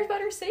still cares about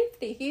her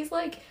safety. He's,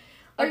 like,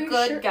 a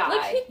good guy.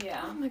 Like,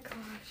 yeah. Oh, my gosh.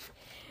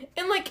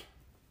 And, like,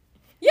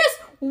 yes,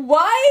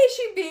 why is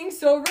she being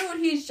so rude?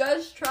 He's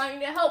just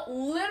trying to help.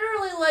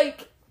 Literally,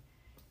 like...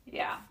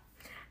 Yeah.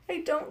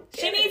 I don't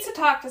She needs to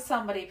talk to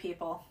somebody,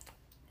 people.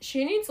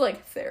 She needs,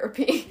 like,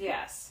 therapy.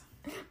 Yes.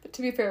 But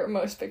to be fair,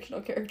 most fictional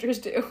characters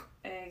do.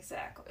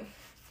 Exactly.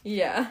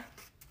 Yeah.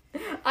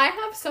 I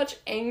have such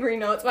angry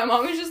notes. My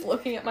mom is just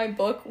looking at my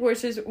book,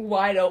 which is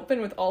wide open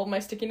with all of my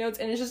sticky notes,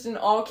 and it's just in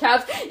all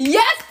caps.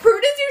 Yes,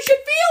 Prudence, you should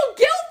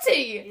feel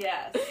guilty!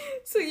 Yes.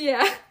 So,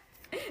 yeah.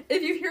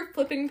 If you hear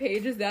flipping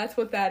pages, that's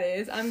what that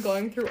is. I'm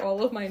going through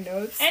all of my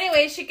notes.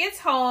 Anyway, she gets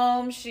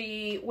home,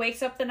 she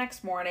wakes up the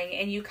next morning,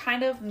 and you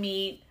kind of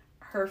meet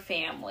her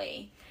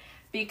family.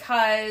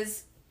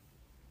 Because...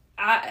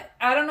 I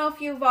don't know if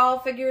you've all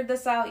figured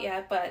this out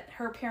yet, but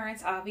her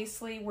parents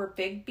obviously were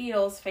big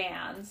Beatles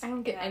fans. I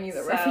don't get any of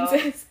the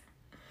references.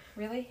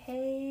 Really?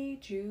 Hey,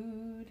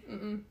 Jude.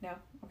 Mm-mm. No?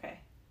 Okay.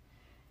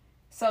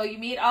 So you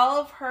meet all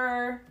of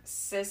her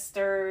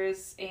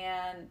sisters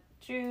and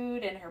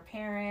Jude and her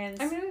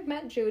parents. I mean, we've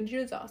met Jude.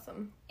 Jude's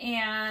awesome.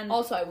 And...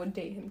 Also, I would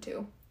date him,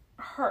 too.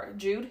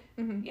 Jude?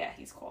 Mm-hmm. Yeah,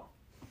 he's cool.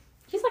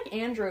 He's like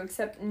Andrew,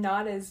 except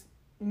not as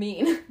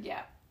mean.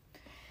 Yeah.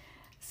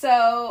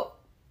 So...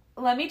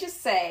 Let me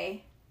just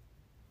say,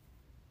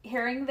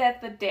 hearing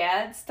that the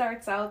dad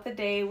starts out the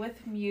day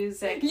with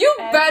music. You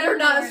better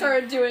not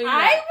start doing that.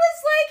 I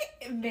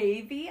was like,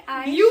 maybe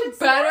I You should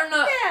better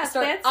not that.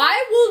 start.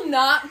 I will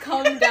not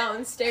come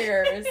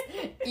downstairs,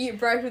 eat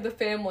breakfast with the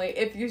family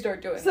if you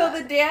start doing that. So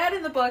the dad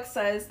in the book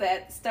says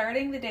that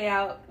starting the day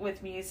out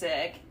with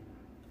music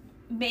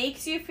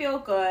makes you feel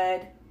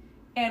good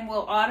and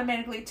will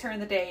automatically turn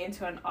the day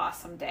into an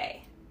awesome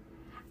day.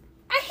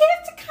 I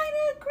have to kind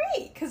of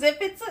agree, because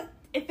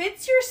if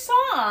it's your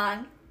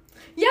song...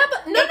 Yeah,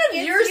 but none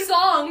of your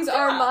songs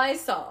are my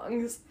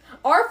songs.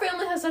 Our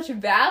family has such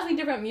vastly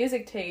different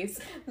music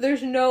tastes.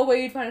 There's no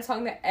way you'd find a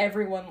song that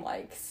everyone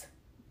likes.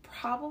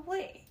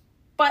 Probably.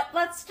 But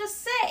let's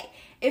just say,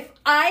 if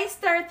I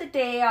start the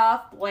day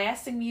off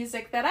blasting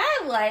music that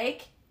I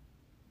like,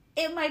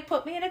 it might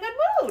put me in a good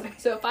mood.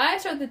 So if I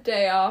start the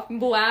day off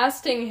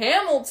blasting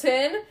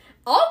Hamilton,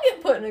 I'll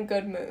get put in a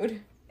good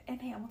mood.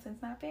 And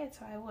Hamilton's not bad,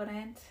 so I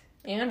wouldn't.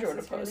 Andrew would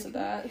oppose to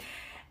that.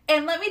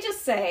 And let me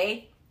just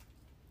say,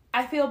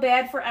 I feel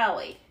bad for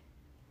Ellie.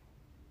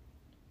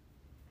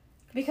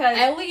 Because...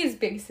 Ellie is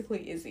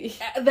basically Izzy.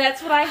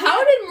 That's what I...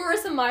 How did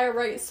Marissa Meyer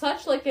write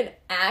such, like, an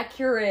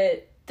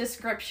accurate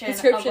description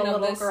of a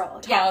little girl?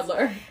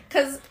 Toddler.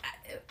 Because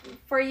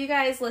for you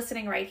guys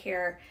listening right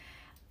here,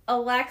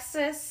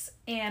 Alexis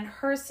and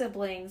her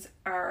siblings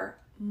are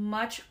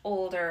much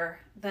older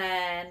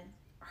than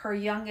her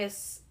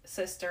youngest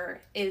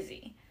sister,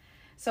 Izzy.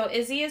 So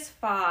Izzy is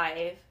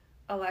 5.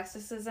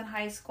 Alexis is in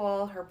high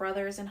school. Her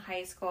brother is in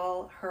high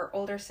school. Her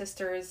older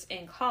sister's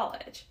in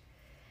college.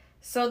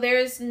 So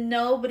there's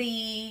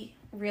nobody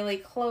really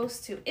close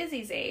to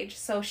Izzy's age.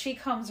 So she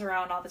comes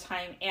around all the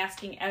time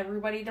asking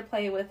everybody to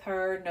play with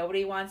her.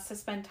 Nobody wants to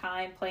spend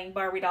time playing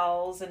Barbie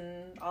dolls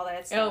and all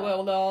that stuff.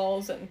 LOL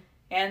dolls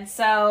And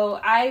so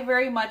I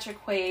very much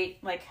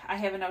equate, like, I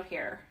have a note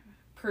here.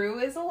 Prue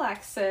is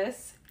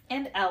Alexis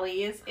and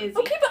Ellie is Izzy.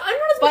 Okay, but I'm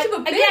not as much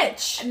of a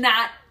bitch. Again,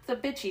 not the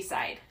bitchy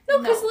side. No,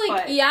 because,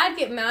 I'd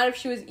get mad if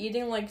she was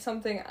eating, like,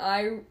 something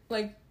I,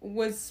 like,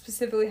 was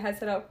specifically had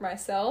set out for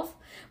myself.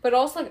 But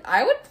also, like,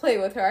 I would play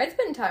with her. I'd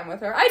spend time with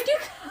her. I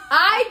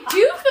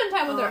do spend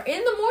time with her.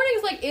 In the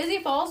mornings, like,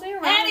 Izzy follows me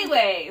around.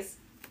 Anyways,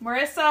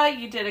 Marissa,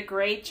 you did a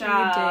great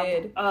job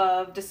did.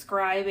 of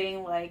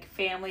describing like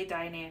family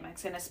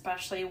dynamics, and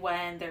especially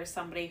when there's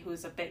somebody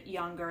who's a bit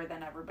younger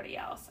than everybody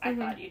else. I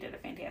thought you did a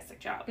fantastic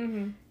job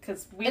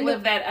because we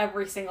live that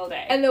every single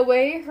day. And the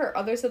way her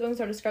other siblings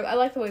are described, I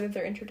like the way that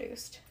they're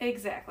introduced.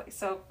 Exactly.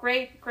 So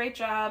great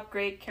job,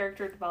 great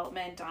character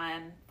development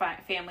on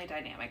family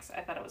dynamics.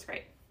 I thought it was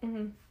great.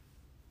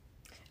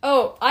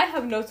 Oh, I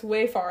have notes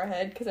way far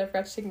ahead because I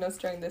forgot to take notes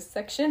during this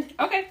section.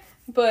 Okay.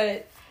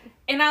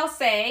 And I'll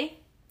say,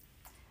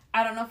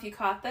 I don't know if you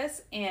caught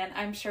this, and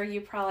I'm sure you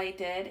probably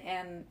did,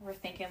 and we're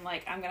thinking,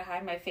 like, I'm going to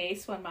hide my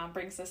face when Mom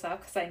brings this up,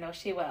 because I know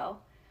she will.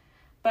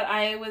 But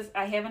I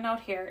have a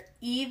note here.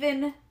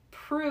 Even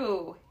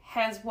Prue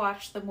has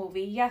watched the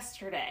movie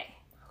yesterday.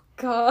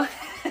 God.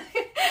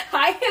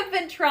 I have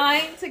been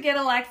trying to get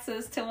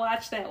Alexis to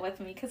watch that with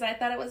me, because I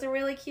thought it was a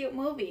really cute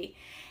movie.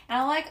 And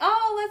I'm like,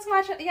 oh, let's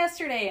watch it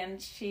yesterday.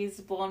 And she's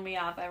blown me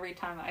off every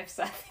time I've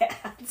said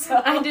that.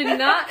 So I did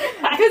not,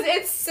 because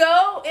it's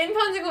so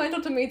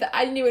inconsequential to me that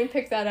I didn't even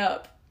pick that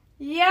up.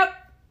 Yep.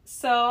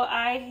 So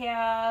I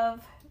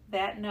have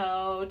that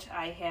note.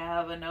 I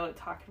have a note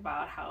talking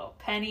about how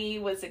Penny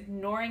was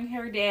ignoring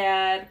her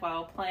dad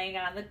while playing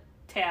on the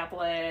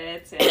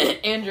tablets.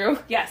 And Andrew.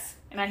 Yes.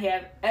 And I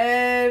have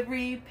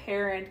every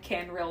parent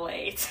can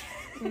relate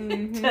to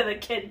the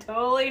kid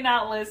totally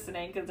not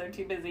listening because they're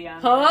too busy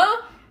on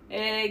Huh?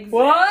 Exactly.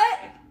 What?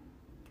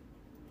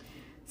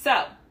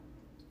 So,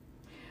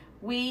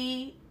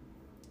 we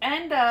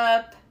end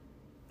up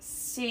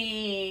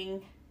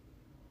seeing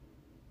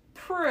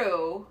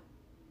Prue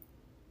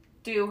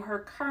do her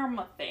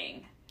karma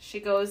thing. She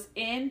goes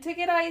in to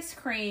get ice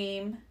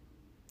cream.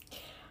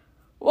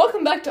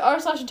 Welcome back to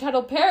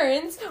r/entitled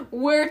parents,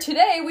 where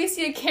today we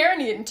see a Karen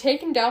getting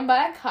taken down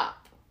by a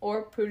cop,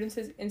 or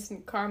Prudence's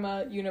instant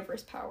karma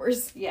universe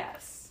powers.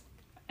 Yes.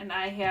 And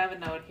I have a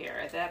note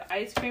here that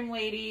ice cream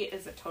lady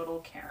is a total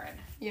Karen.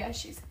 Yeah,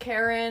 she's a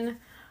Karen.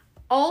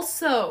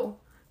 Also,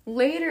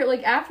 later,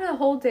 like, after the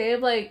whole day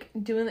of, like,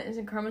 doing the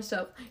instant karma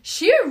stuff,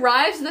 she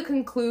arrives at the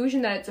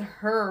conclusion that it's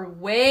her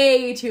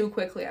way too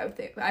quickly, I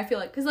feel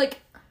like. Because, like,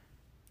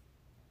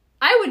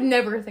 I would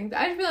never think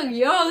that. I'd be like,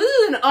 yo, this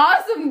is an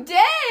awesome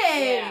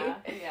day!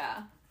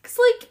 Yeah. Because,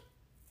 like,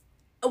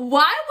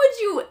 why would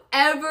you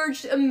ever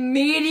just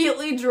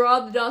immediately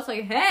draw the dots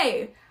like,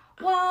 hey?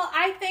 Well,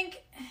 I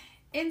think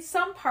in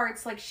some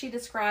parts, like, she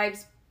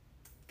describes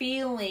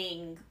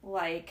feeling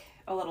like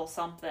a little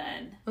something.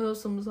 A little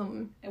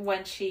something.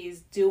 When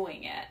she's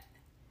doing it.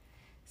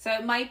 So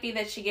it might be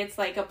that she gets,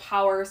 like, a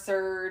power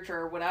surge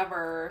or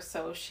whatever,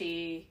 so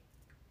she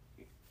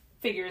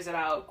figures it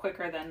out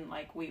quicker than,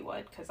 like, we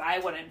would. Because I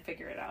wouldn't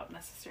figure it out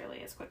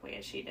necessarily as quickly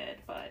as she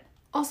did, but...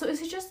 Also,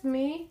 is it just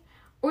me?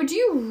 Or do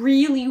you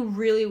really,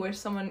 really wish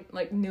someone,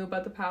 like, knew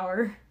about the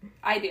power?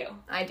 I do.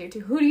 I do, too.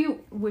 Who do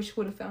you wish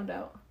would have found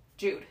out?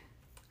 Jude.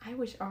 I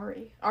wish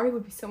Ari. Ari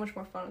would be so much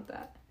more fun with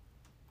that.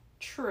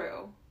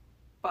 True.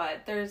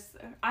 But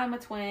I'm a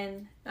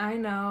twin. I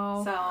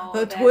know. So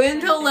the twin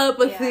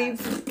telepathy.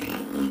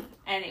 Yeah.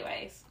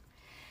 Anyways.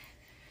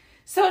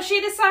 So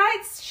she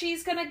decides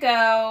she's gonna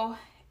go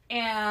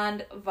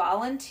and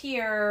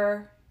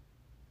volunteer.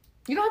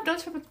 You don't have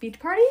notes for the beach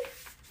party?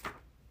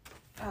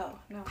 Oh,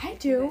 no. I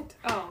do.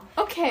 Oh.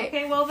 Okay.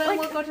 Okay, well then like,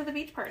 we'll go to the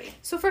beach party.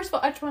 So first of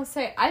all, I just want to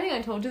say, I think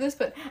I told you this,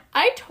 but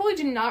I totally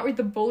did not read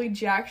the bully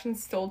Jackson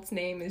Stoltz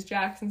name as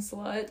Jackson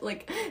Slut.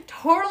 Like,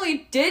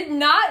 totally did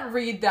not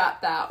read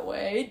that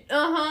way.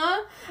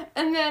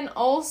 And then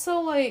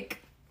also,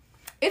 like,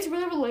 it's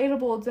really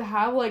relatable to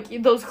have,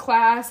 like, those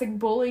classic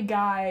bully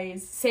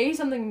guys say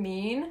something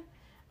mean,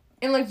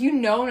 and, like, you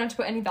know not to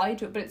put any value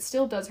to it, but it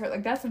still does hurt.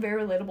 Like, that's a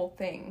very relatable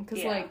thing,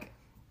 because, like,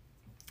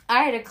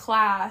 I had a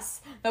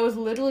class that was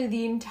literally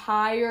the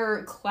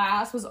entire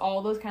class was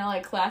all those kind of,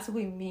 like,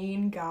 classically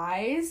mean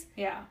guys.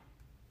 Yeah.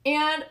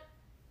 And,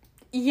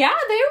 yeah,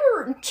 they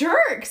were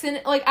jerks. And,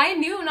 like, I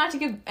knew not to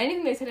give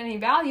anything they said any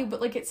value,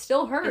 but, like, it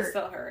still hurt. It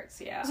still hurts,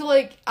 yeah. So,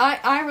 like,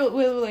 I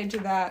really relate to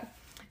that.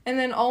 And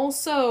then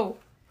also,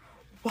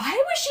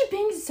 why was she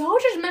being so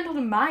judgmental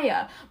to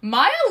Maya?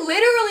 Maya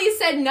literally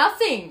said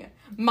nothing.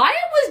 Maya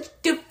was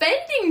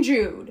defending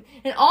Jude.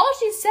 And all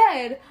she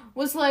said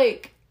was,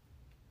 like,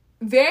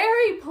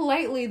 very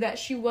politely that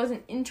she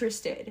wasn't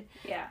interested.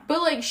 Yeah.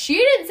 But, like, she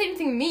didn't say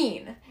anything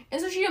mean.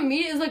 And so she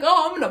immediately was like,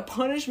 oh, I'm gonna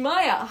punish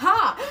Maya.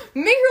 Ha!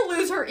 Make her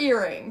lose her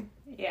earring.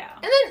 Yeah.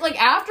 And then, like,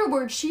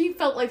 afterwards, she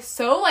felt, like,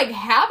 so, like,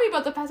 happy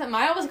about the fact that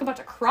Maya was, like, about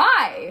to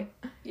cry.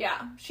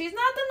 Yeah. She's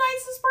not the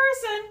nicest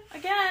person.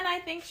 Again, I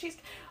think she's...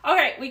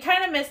 Okay, we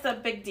kind of missed a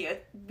big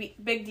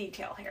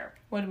detail here.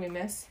 What did we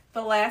miss?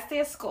 The last day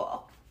of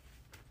school.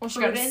 Well,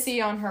 she got a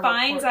C on her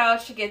finds report.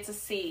 out she gets a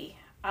C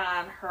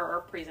on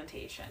her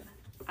presentation,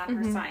 on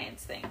her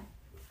science thing,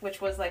 which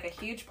was, like, a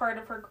huge part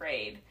of her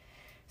grade.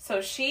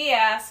 So she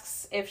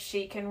asks if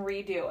she can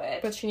redo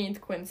it. But she needs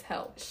Quinn's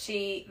help.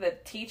 The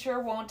teacher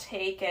won't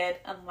take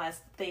it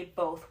unless they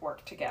both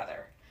work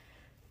together.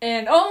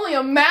 And only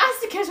a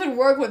masochist would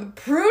work with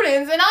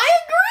Prudence, and I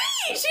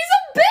agree! She's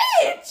a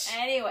bitch!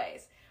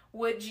 Anyways,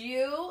 would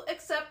you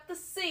accept the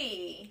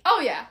C?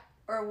 Oh, yeah.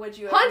 Or would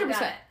you have 100%.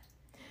 done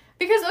it?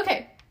 Because,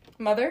 okay,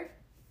 mother,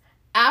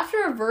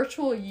 after a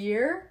virtual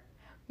year,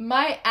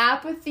 my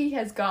apathy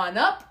has gone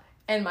up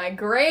and my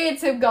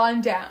grades have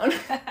gone down.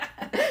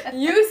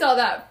 You saw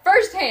that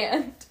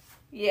firsthand.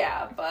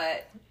 Yeah,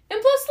 but...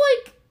 And plus,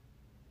 like,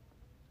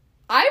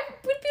 I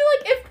would be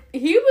like,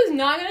 if he was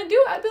not going to do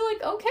it, I'd be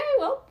like, okay,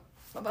 well,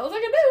 what else I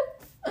can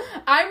do?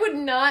 I would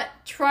not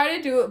try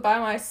to do it by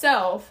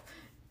myself,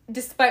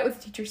 despite what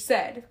the teacher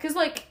said. Because,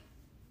 like,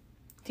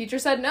 teacher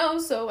said no,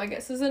 so I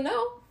guess it's a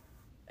no.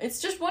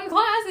 It's just one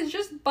class, it's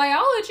just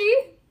biology.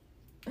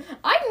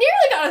 I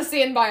nearly got a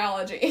C in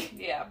biology.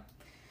 Yeah.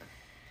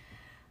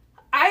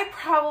 I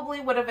probably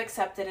would have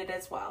accepted it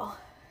as well.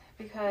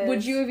 Because...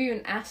 Would you have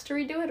even asked to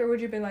redo it, or would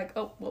you have been like,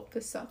 oh, well,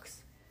 this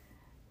sucks?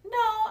 No,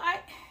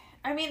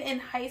 I mean, in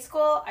high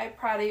school, I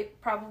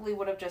probably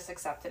would have just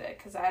accepted it,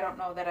 because I don't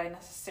know that I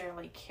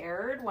necessarily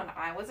cared when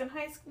I was in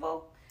high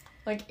school.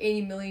 Like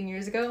 80 million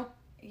years ago?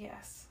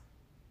 Yes.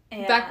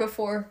 And Back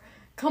before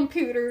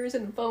computers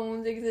and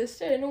phones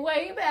existed, and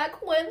way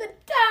back when the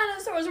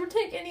dinosaurs were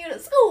taking you to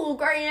school,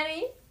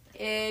 Granny.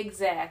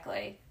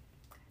 Exactly.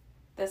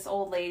 This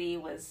old lady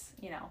was,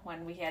 you know,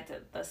 when we had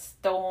the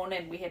stone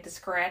and we had to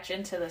scratch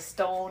into the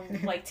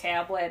stone, like,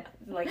 tablet,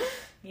 like,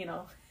 you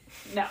know,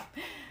 no.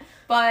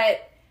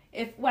 But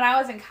when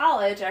I was in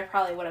college, I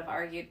probably would have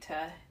argued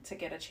to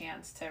get a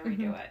chance to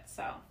redo it,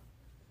 so.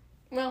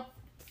 Well,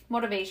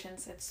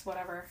 motivations, it's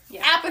whatever.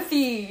 Yeah.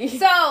 Apathy.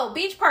 So,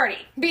 beach party.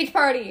 Beach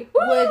party.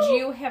 Woo! Would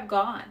you have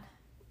gone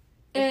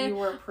if you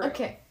were Prue?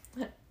 Okay.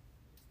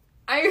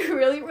 I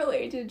really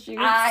related you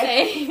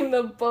saying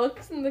the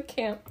books and the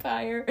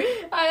campfire.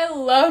 I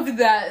loved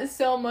that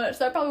so much,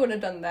 so I probably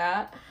wouldn't have done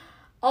that.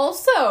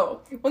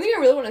 Also, one thing I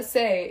really want to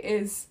say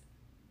is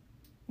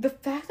the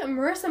fact that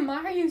Marissa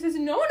Meyer uses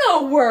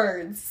no-no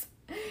words.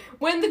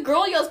 When the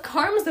girl yells,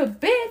 Karma's a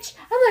bitch,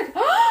 I'm like,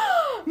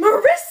 oh,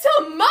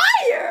 Marissa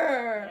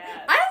Meyer!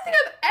 Yes. I don't think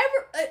I've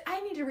ever...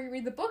 I need to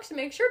reread the books to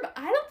make sure, but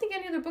I don't think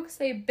any of the books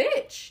say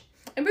bitch.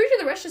 I'm pretty sure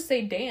the rest just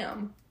say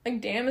damn.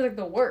 Like, damn is, like,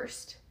 the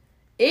worst.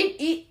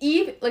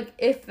 Even, like,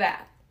 if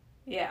that.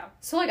 Yeah.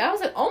 So, like, I was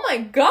like, oh my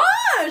gosh,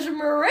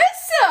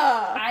 Marissa!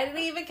 I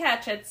didn't even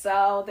catch it,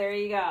 so there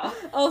you go.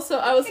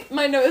 Also,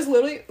 my note is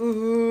literally,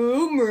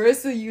 ooh,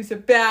 Marissa used a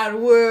bad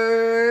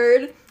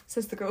word.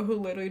 Says the girl who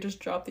literally just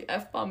dropped the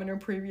F-bomb in her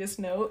previous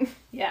note.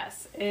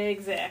 Yes,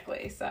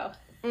 exactly, so.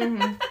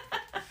 Mm-hmm.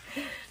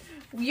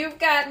 You've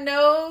got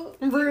no...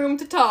 room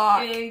to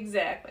talk.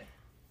 Exactly.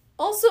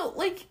 Also,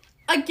 like,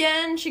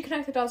 again, she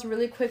connected dots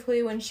really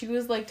quickly when she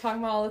was, like,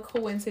 talking about all the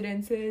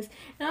coincidences.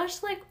 And I was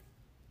just like,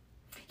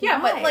 yeah,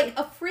 why? but, like,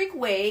 a freak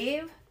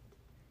wave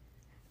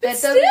But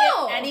that doesn't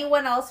still! get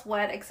anyone else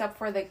wet except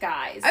for the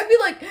guys. I'd be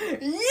like, yo,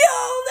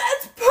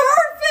 that's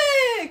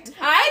perfect!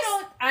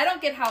 I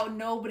don't get how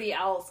nobody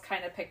else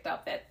kind of picked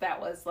up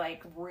that was,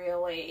 like,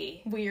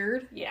 really...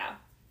 Weird. Yeah.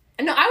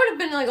 No, I would have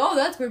been like, oh,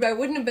 that's weird, but I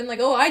wouldn't have been like,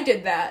 oh, I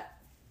did that.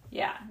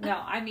 Yeah, no,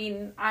 I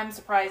mean, I'm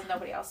surprised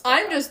nobody else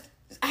did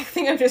I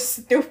think I'm just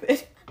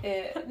stupid.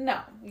 No,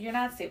 you're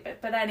not stupid,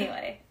 but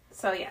anyway.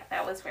 So, yeah,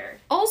 that was weird.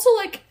 Also,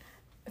 like,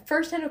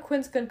 first time of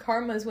Quint's good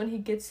karma is when he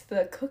gets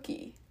the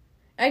cookie.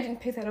 I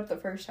didn't pick that up the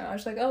first time. I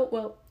was like, oh,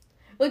 well,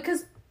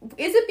 because,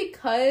 is it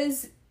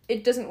because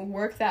it doesn't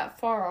work that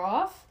far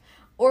off?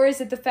 Or is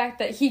it the fact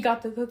that he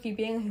got the cookie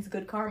being his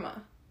good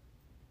karma?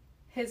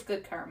 His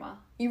good karma.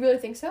 You really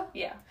think so?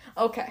 Yeah.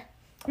 Okay.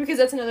 Because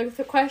that's another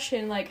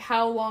question, like,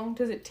 how long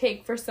does it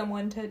take for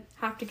someone to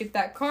have to get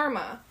that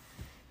karma?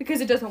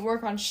 Because it doesn't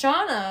work on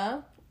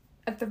Shauna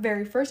at the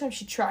very first time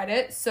she tried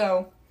it,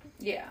 so...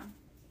 Yeah.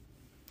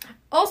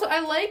 Also,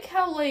 I like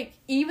how, like,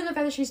 even the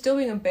fact that she's still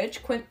being a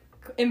bitch, Quint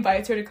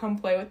invites her to come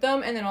play with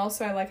them, and then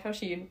also I like how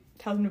she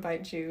tells him to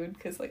invite Jude,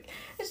 because, like,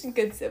 it's just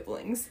good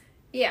siblings.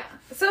 Yeah.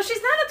 So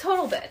she's not a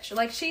total bitch.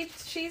 Like,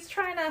 she's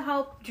trying to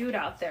help Jude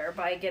out there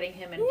by getting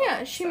him involved.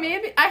 Yeah, she may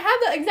be... I have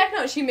the exact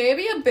note. She may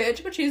be a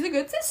bitch, but she's a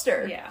good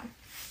sister. Yeah.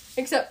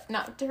 Except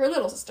not to her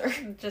little sister.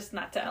 Just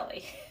not to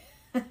Ellie.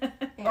 Yeah.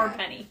 Or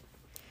Penny.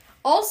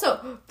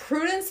 Also,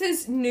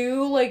 Prudence's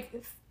new, like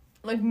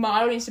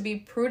motto needs to be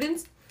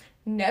Prudence,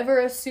 never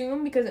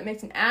assume because it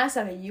makes an ass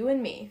out of you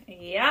and me.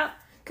 Yeah.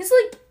 Because,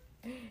 like,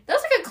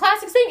 that's, like, a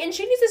classic thing, and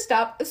she needs to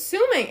stop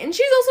assuming. And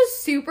she's also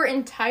super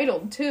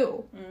entitled,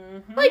 too.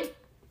 Mm-hmm. Like,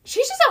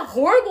 she's just a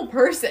horrible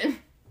person.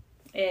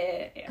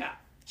 Yeah.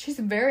 She's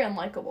very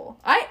unlikable.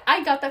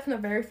 I got that from the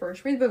very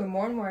first read, but the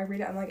more and more I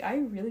read it, I'm like, I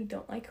really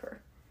don't like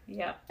her.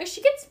 Yeah. Like,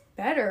 she gets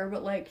better,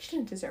 but, like, she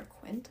didn't deserve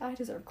Quint. I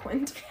deserve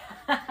Quint.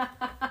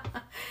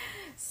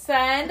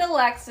 Send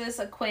Alexis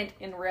a Quint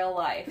in real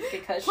life,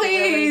 because Please.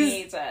 she really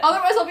needs it.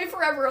 Otherwise, I'll be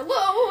forever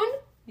alone.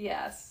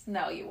 Yes.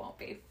 No, you won't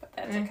be, but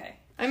that's okay.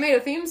 I made a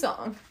theme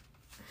song.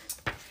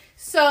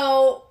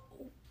 So,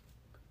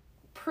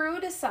 Prue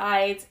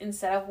decides,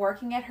 instead of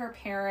working at her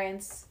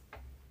parents'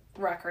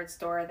 record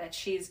store, that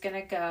she's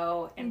gonna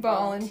go and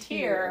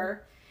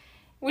volunteer.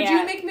 Would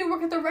you make me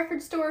work at the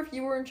record store if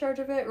you were in charge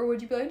of it? Or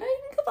would you be like, no, you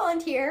can go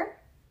volunteer?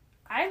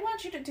 I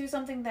want you to do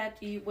something that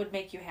would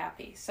make you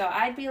happy. So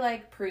I'd be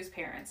like Prue's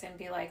parents and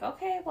be like,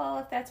 okay, well,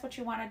 if that's what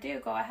you want to do,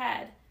 go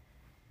ahead.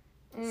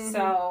 Mm-hmm.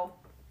 So,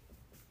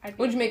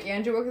 would you make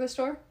Andrew work at the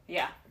store?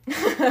 Yeah.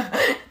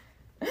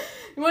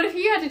 What if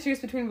he had to choose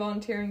between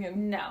volunteering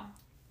and... No.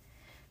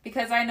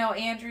 Because I know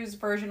Andrew's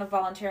version of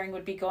volunteering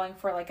would be going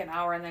for like an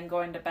hour and then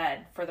going to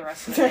bed for the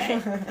rest of the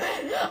day.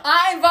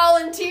 I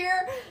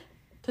volunteer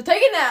to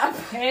take a nap.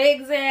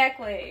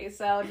 Exactly.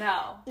 So,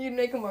 no. You'd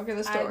make him work at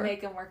the store. I'd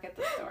make him work at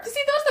the store. See,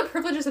 those are the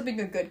privileges of being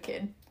a good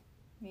kid.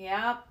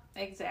 Yep.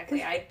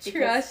 Exactly. I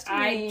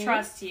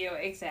trust you.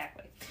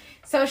 Exactly.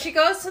 So she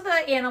goes to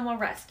the animal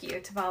rescue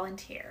to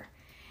volunteer.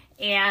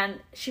 And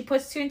she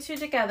puts 2 and 2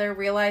 together,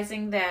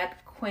 realizing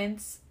that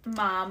Quint's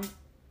mom...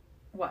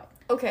 What?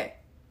 Okay.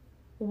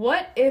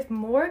 What if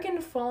Morgan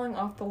falling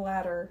off the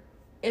ladder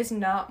is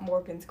not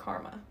Morgan's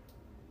karma?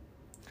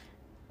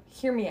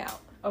 Hear me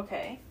out.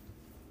 Okay.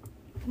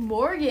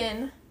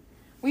 Morgan...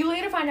 We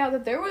later find out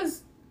that there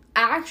was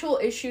actual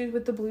issues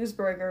with the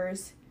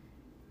Bluesburgers.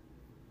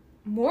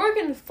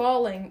 Morgan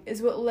falling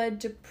is what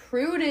led to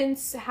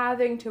Prudence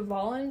having to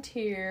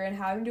volunteer and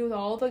having to do with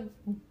all the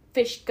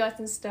fish guts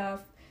and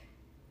stuff.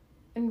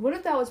 And what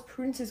if that was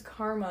Prudence's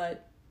karma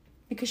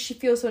because she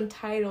feels so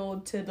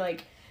entitled to,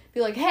 like, be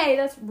like, hey,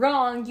 that's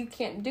wrong, you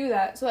can't do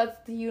that. So that's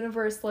the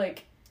universe,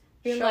 like,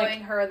 being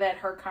showing her that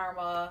her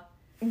karma,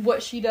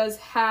 what she does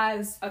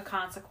has a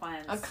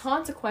consequence.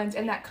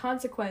 And that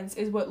consequence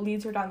is what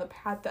leads her down the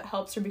path that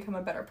helps her become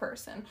a better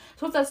person.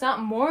 So if that's not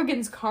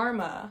Morgan's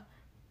karma,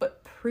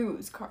 but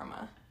Prue's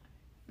karma.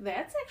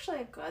 That's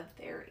actually a good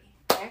theory.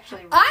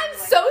 I'm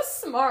so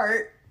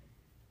smart.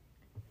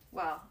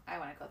 Well, I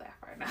want to go that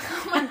far now.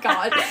 Oh my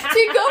god. So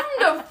you go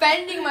from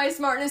defending my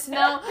smartness to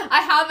now,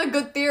 I have a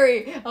good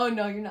theory. Oh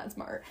no, you're not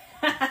smart.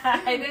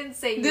 I didn't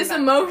say you're this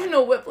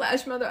emotional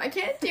whiplash, mother. I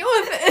can't deal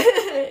with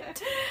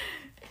it.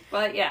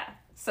 But yeah,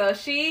 so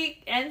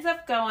she ends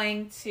up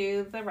going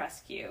to the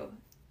rescue.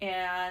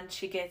 And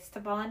she gets to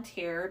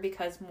volunteer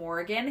because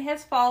Morgan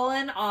has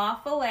fallen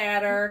off a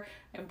ladder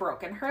and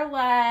broken her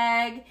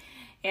leg.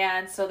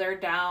 And so they're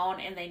down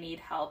and they need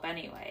help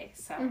anyway.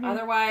 So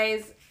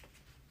otherwise...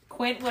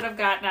 Quint would have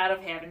gotten out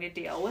of having to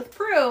deal with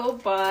Prue,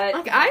 but...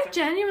 Like, I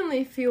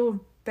genuinely feel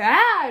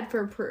bad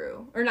for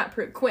Prue. Or not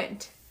Prue,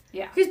 Quint.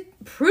 Yeah. Because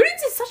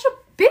Prudence is such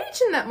a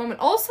bitch in that moment.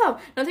 Also,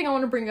 another thing I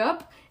want to bring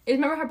up is,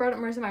 remember how I brought up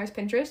Marissa Meyer's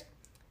Pinterest?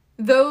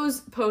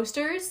 Those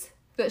posters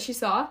that she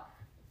saw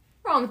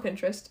were on the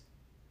Pinterest.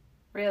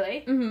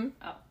 Really? Mm-hmm.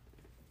 Oh.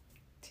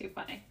 Too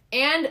funny.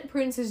 And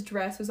Prudence's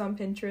dress was on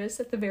Pinterest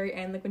at the very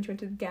end, like when she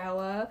went to the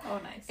gala. Oh,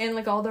 nice. And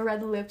like all the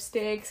red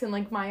lipsticks and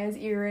like Maya's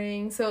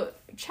earrings. So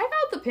check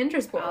out the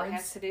Pinterest boards. I'll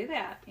have to do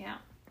that, yeah.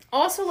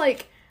 Also,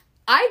 like,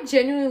 I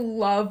genuinely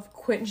love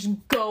Quint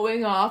just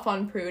going off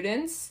on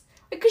Prudence.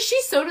 Like, because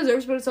she so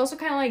deserves, but it's also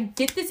kind of like,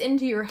 get this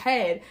into your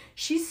head.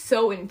 She's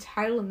so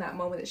entitled in that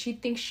moment that she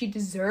thinks she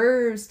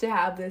deserves to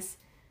have this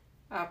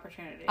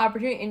opportunity.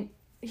 And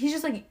he's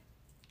just like,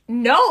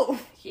 no.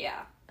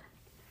 Yeah.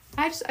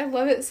 I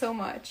love it so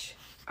much.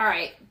 All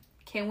right.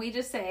 Can we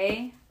just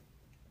say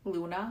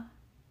Luna?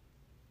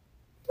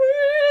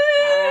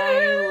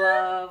 I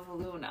love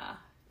Luna.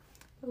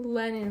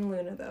 Lennon and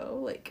Luna,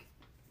 though, like...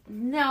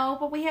 No,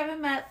 but we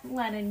haven't met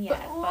Lennon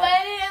yet. But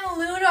Lennon and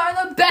Luna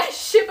are the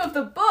best ship of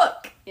the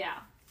book. Yeah.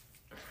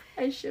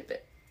 I ship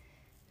it.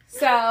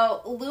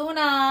 So,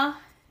 Luna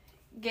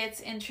gets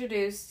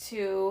introduced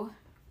to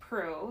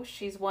Prue.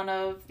 She's one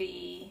of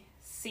the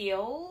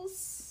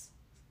seals.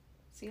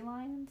 Sea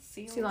lions?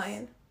 Seals? Sea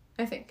lion,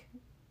 I think.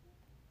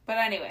 But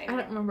anyway. I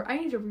don't remember. I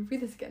need to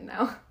reread this again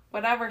now.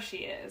 Whatever she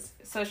is.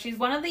 So she's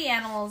one of the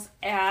animals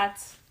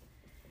at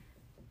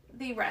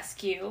the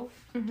rescue.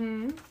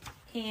 Mm-hmm.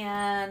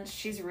 And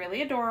she's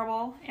really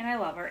adorable, and I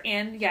love her.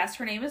 And yes,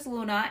 her name is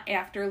Luna,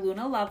 after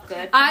Luna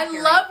Lovegood. I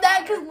love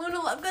that, because Luna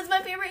Lovegood's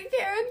my favorite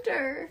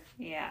character.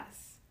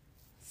 Yes.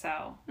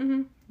 So,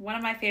 one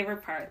of my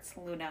favorite parts,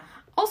 Luna.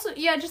 Also,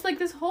 yeah, just like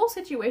this whole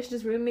situation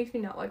just really makes me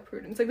not like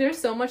Prudence. Like, there's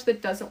so much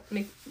that that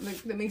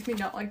makes me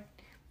not like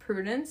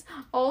Prudence.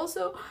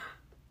 Also,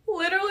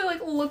 literally,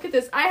 like, look at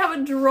this. I have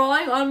a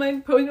drawing on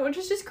my post note which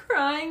is just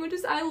crying, which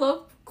is, I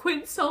love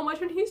Quint so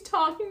much when he's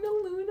talking to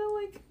Luna,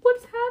 like,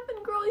 what's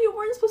happened, girl? You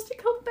weren't supposed to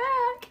come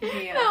back.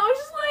 Yeah. And I was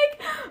just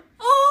like,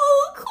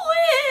 oh,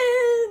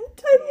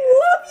 Quint, I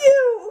love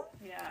you.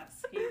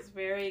 Yes, he's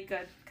very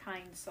good,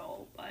 kind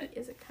soul, but... He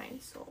is a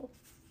kind soul.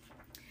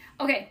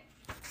 Okay.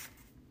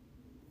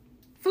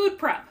 Food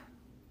prep.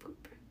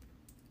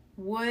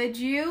 Would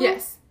you?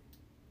 Yes.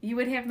 You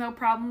would have no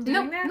problem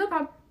doing that? No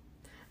problem.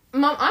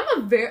 Mom,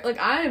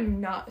 I am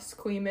not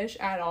squeamish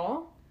at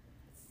all.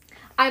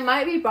 I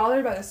might be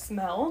bothered by the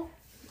smell.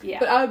 Yeah.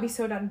 But I would be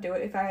so down to do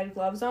it if I had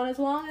gloves on. As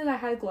long as I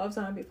had gloves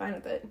on, I'd be fine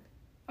with it.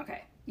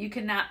 Okay. You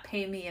cannot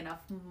pay me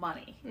enough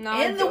money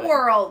in the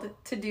world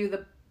to do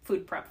the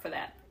food prep for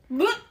that.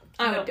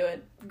 I would do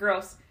it.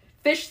 Gross.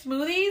 Fish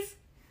smoothies?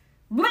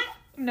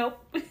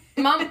 Nope.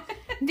 Mom,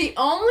 the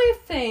only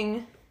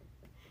thing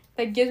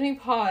that gives me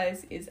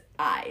pause is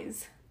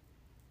eyes.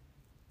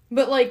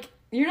 But, like,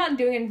 you're not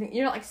doing anything.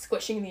 You're not, like,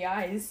 squishing the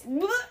eyes.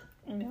 No.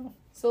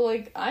 So,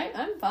 like,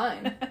 I'm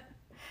fine.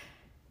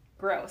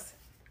 Gross.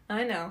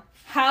 I know.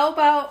 How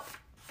about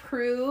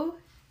Prue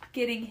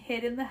getting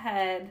hit in the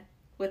head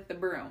with the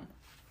broom?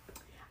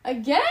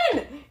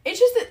 Again, it's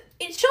just that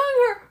it's showing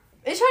her.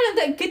 It's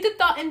trying to get the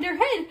thought into her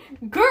head.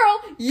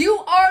 Girl, you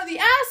are the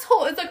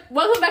asshole. It's like,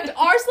 welcome back to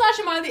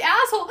r/am I the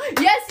asshole?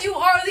 Yes, you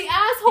are the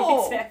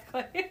asshole.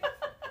 Exactly.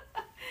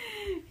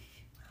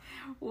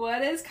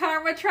 What is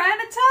karma trying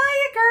to tell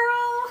you,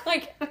 girl?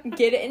 Like,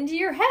 get it into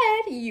your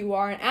head. You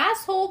are an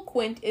asshole.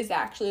 Quint is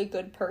actually a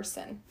good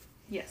person.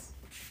 Yes.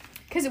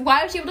 Because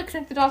why was she able to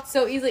connect the dots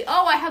so easily?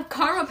 Oh, I have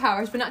karma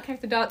powers, but not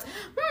connect the dots.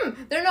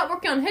 They're not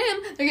working on him.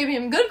 They're giving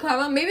him good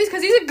karma. Maybe it's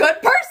because he's a good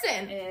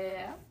person.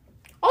 Yeah.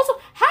 Also,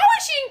 how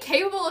is she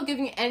incapable of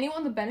giving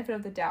anyone the benefit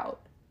of the doubt?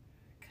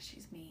 Because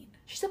she's mean.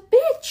 She's a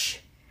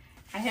bitch.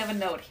 I have a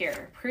note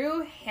here.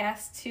 Prue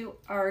has to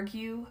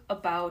argue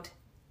about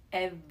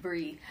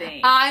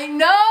everything. I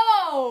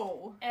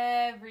know.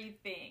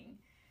 Everything.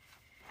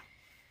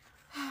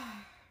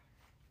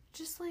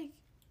 Just like,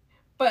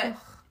 but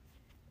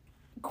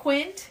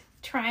Quint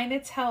trying to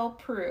tell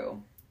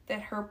Prue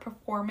that her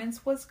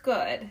performance was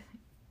good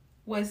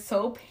was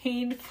so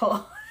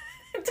painful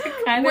to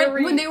kind of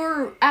when they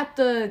were at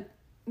the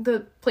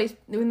place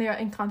when they were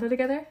in Encanto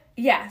together.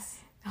 Yes.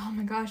 Oh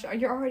my gosh,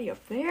 you're already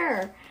up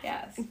there.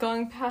 Yes.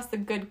 Going past the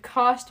good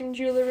costume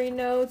jewelry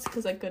notes,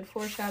 because, like, good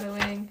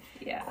foreshadowing.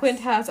 Yes. Quint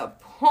has a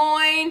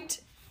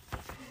point.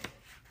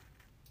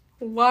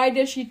 Why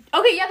does she...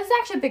 Okay, yeah, this is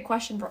actually a big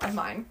question of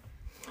mine.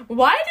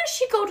 Why does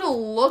she go to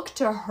look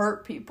to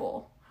hurt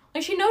people?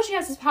 Like, she knows she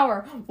has this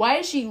power. Why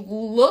does she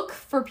look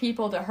for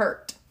people to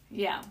hurt?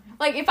 Yeah.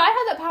 Like, if I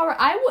had that power,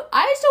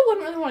 I still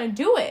wouldn't really want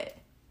to do it.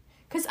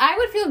 Because I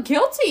would feel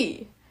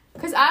guilty.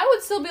 Because I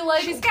would still be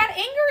like... She's got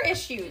anger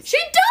issues. She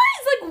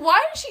does! Like,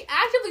 why does she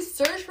actively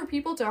search for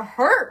people to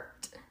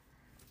hurt?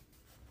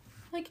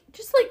 Like,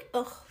 just like,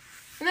 ugh.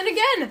 And then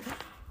again,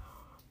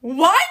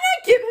 why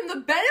not give him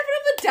the benefit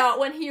of the doubt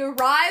when he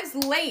arrives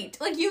late?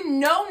 Like, you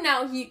know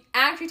now he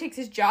actually takes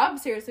his job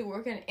seriously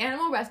working at an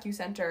animal rescue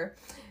center.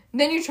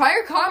 Then you try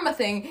your karma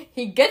thing,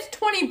 he gets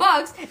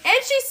 $20,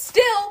 and she's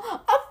still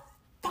a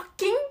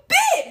fucking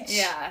bitch!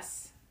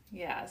 Yes.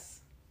 Yes.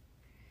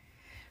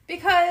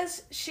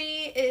 Because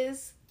she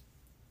is...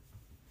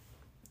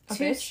 A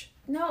bitch?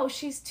 No,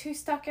 she's too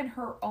stuck in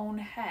her own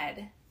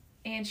head.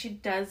 And she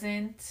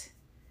doesn't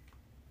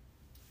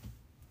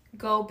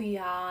go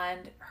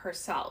beyond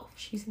herself.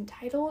 She's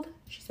entitled.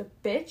 She's a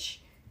bitch.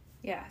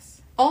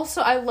 Yes.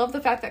 Also, I love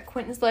the fact that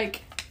Quentin's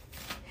like...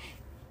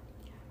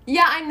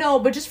 Yeah, I know,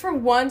 but just for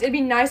once, it'd be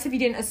nice if you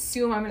didn't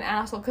assume I'm an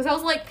asshole. Because I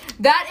was like,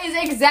 that is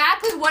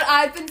exactly what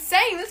I've been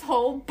saying this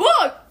whole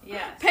book.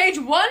 Yes. Page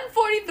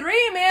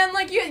 143, man.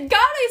 Like, you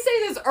gotta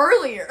say this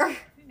earlier.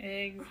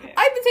 Exactly.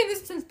 I've been saying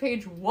this since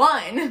page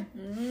 1.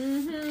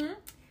 Mm-hmm.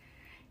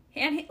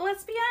 And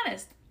let's be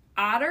honest.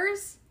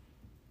 Otters,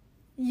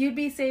 you'd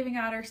be saving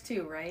otters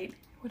too, right?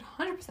 Would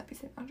 100% be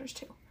saving otters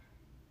too.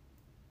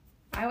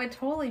 I would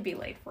totally be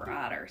late for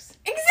otters.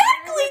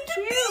 Exactly!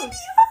 They're The cute. baby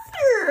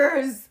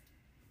otters!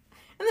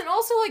 And then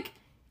also, like,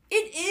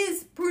 it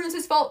is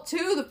Prudence's fault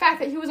too, the fact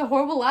that he was a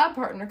horrible lab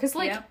partner. Because,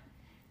 like,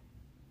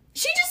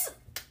 she just...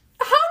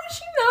 How did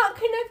she not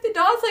connect the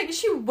dots? Like,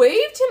 she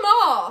waved him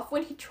off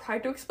when he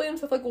tried to explain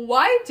himself. Like,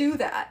 why do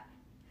that?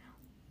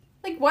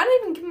 Like, why not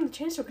even give him the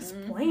chance to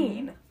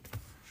explain?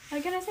 Mm-hmm.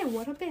 Again, I say,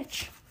 what a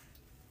bitch.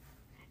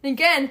 And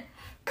again,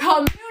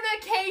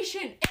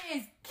 communication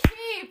is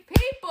key,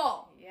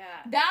 people.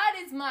 Yeah. That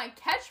is my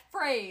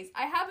catchphrase.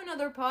 I have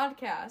another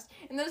podcast,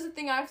 and that's the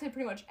thing I've said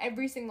pretty much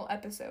every single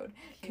episode.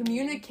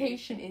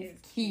 Communication is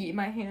key.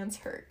 My hands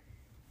hurt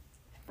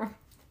from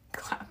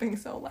clapping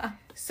so loud.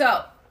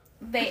 So,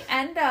 they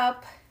end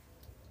up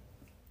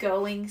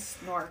going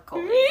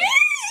snorkeling.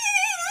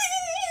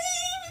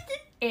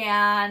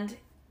 And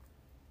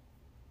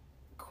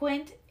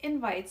Quint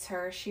invites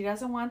her. She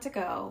doesn't want to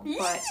go,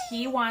 but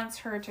he wants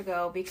her to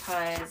go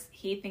because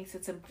he thinks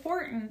it's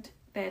important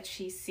that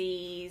she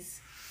sees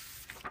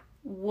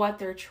what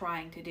they're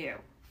trying to do.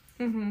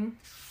 Mm-hmm.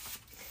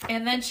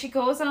 And then she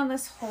goes on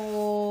this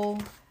whole...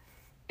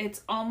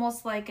 It's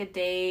almost like a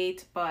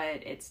date,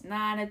 but it's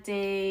not a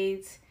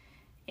date.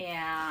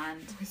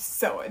 And... It was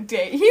so a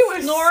date. He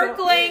was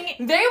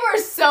snorkeling. They were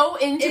so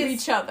into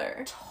each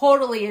other.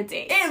 Totally a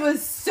date. It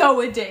was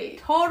so a date.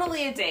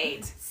 Totally a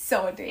date.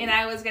 So a date. And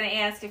I was going to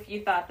ask if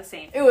you thought the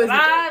same thing. It was but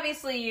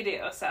obviously you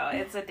do, so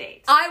it's a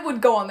date. I would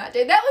go on that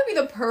date. That would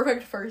be the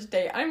perfect first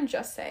date. I'm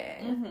just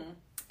saying. Mm-hmm.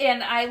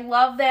 And I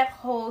love that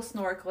whole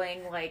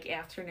snorkeling, like,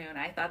 afternoon.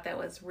 I thought that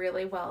was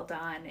really well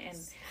done. And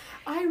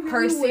I really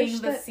her seeing wish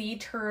the sea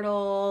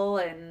turtle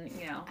and,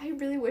 you know. I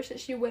really wish that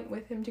she went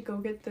with him to go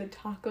get the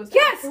tacos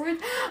afterwards.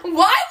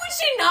 Why would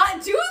she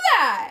not do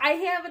that? I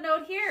have a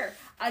note here.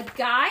 A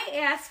guy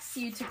asks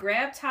you to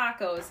grab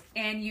tacos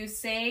and you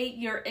say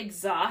you're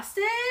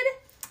exhausted?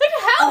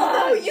 Like, hell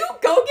no, you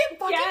go get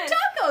fucking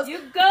tacos. You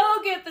go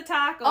get the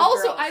tacos.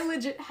 Also, girls. I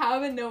legit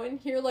have a note in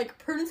here, like,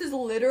 Prudence is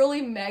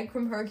literally Meg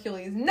from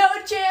Hercules. No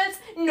chance,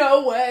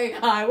 no way,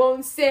 I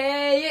won't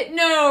say it,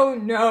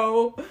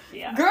 no.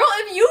 Yeah. Girl,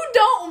 if you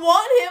don't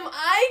want him,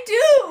 I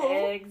do.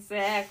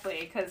 Exactly,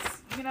 because,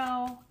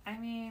 I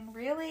mean,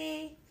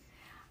 really?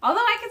 Although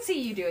I could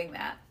see you doing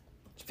that.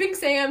 Being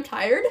saying I'm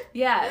tired?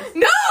 Yes.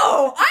 No!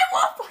 I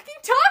want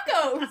fucking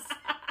tacos!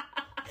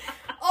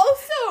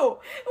 Also,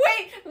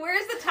 Wait,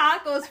 where's the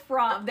tacos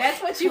from?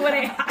 That's what you would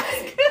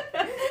ask.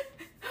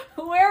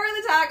 Where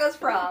were the tacos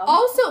from?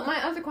 Also,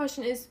 my other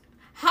question is,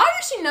 how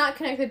does she not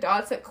connect the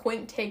dots that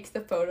Quint takes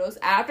the photos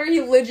after he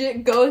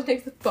legit goes and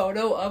takes the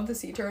photo of the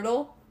sea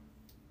turtle?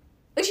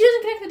 Like, she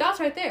doesn't connect the dots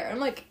right there. I'm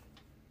like,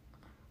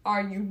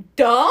 are you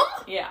dumb?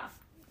 Yeah.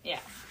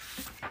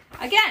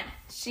 Again,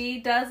 she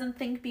doesn't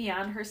think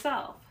beyond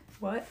herself.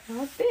 What a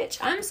bitch.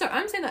 I'm sorry,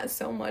 I'm saying that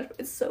so much, but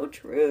it's so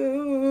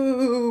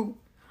true.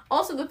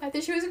 Also, the fact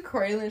that she was a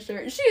Croylin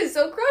shirt, she is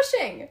so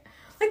crushing.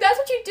 Like, that's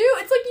what you do.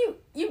 It's like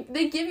you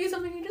they give you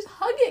something, you just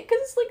hug it, because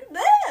it's like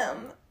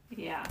them.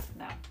 Yeah,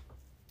 no.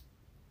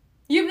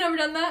 You've never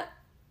done that?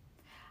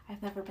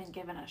 I've never been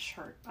given a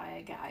shirt by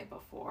a guy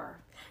before.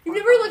 You've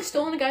never, like,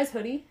 stolen a guy's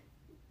hoodie?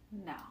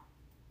 No.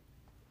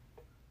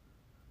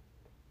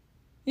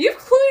 You've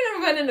clearly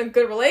never been in a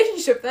good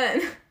relationship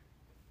then.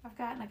 I've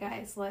gotten a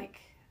guy's,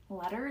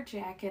 letter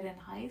jacket in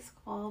high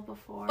school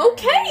before.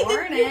 Okay, I then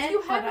worn you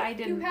it, but haven't- I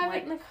didn't, you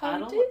haven't, cuddle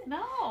hugged it. it?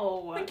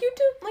 No. Like, you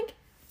do, like,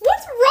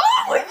 what's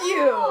wrong with No,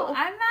 you?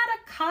 I'm not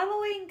a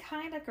cuddling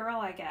kind of girl,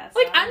 I guess.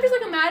 Like, I I'm just,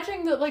 don't like, know.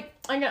 imagining that, like,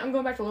 I'm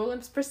going back to Little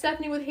Limbs,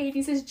 Persephone with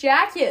Hades'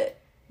 jacket.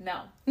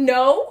 No.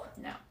 No?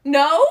 No.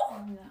 No?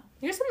 No.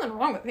 There's something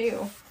wrong with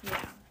you.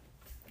 Yeah.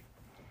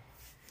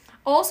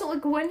 Also,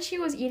 like, when she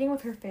was eating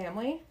with her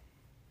family,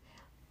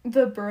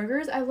 the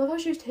burgers, I love how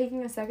she was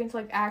taking a second to,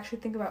 like, actually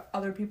think about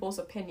other people's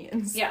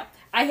opinions. Yeah.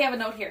 I have a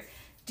note here.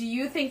 Do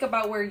you think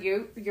about where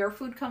your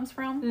food comes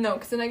from? No,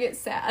 because then I get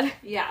sad.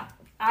 Yeah.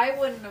 I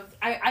wouldn't have.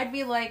 I'd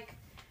be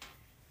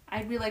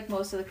like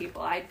most of the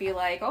people. I'd be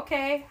like,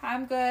 okay,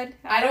 I'm good.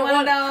 I don't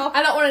want to know.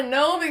 I don't want to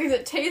know because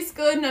it tastes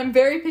good and I'm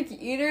very picky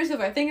eater, so if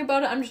I think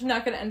about it, I'm just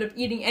not going to end up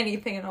eating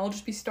anything and I'll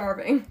just be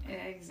starving.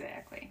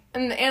 Exactly.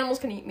 And the animals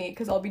can eat me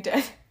because I'll be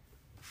dead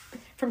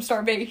from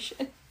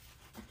starvation.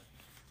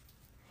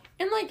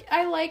 And, like,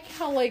 I like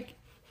how, like,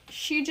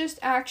 she just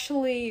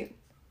actually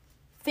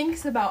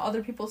thinks about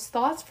other people's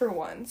thoughts for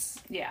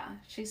once. Yeah.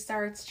 She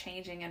starts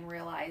changing and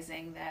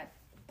realizing that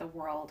the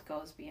world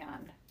goes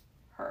beyond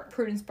her.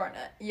 Prudence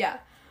Barnett, yeah.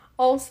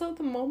 Also,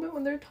 the moment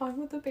when they're talking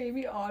with the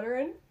baby otter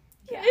and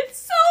Yeah. it's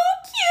so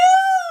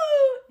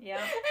cute! Yeah.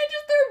 And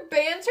just their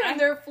banter and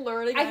their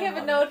flirting. I have a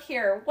love note it.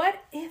 here. What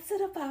is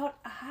it about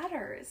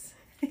otters?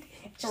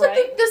 Just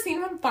like the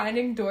scene on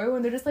Finding Dory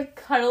when they're just like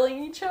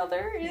cuddling each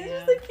other. It's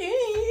Yeah. just like,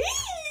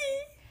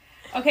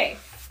 Okay.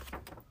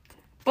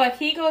 But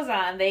he goes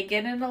on. They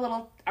get in a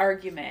little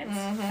argument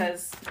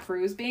because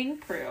Prue's being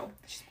Prue.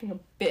 she's being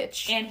a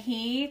bitch. And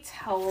he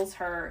tells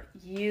her,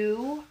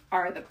 you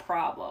are the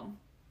problem.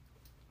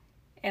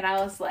 And I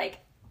was like,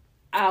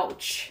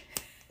 ouch.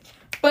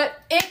 But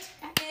it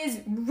is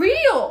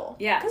real.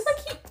 Yes. Because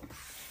like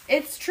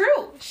It's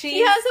true. he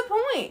has a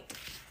point.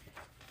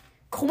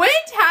 Quint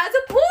has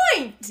a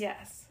point.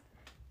 Yes.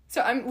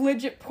 So I'm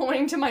legit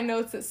pointing to my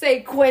notes that say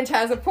Quint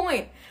has a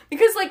point.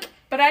 Because like,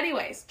 But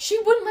anyways, she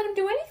wouldn't let him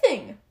do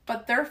anything.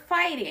 but they're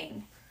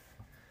fighting.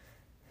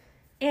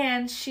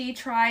 And she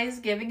tries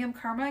giving him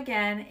karma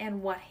again,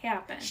 and what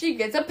happens? She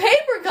gets a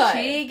paper cut.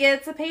 She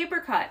gets a paper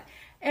cut.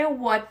 And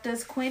what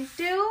does Quint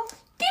do?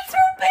 Gets her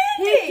a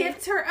Band-Aid. He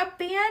gets her a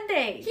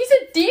Band-Aid. He's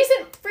a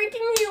decent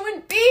freaking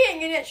human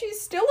being, and yet she's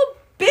still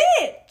a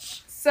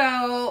bitch.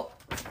 So,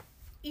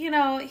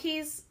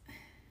 he's...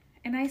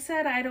 And I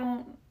said I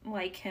don't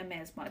like him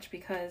as much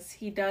because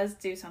he does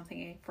do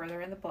something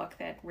further in the book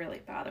that really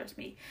bothers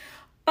me.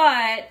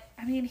 But,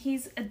 I mean,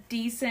 he's a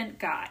decent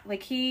guy.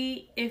 Like,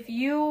 if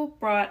you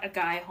brought a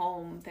guy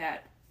home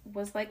that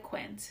was like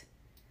Quint,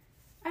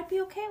 I'd be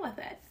okay with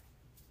it.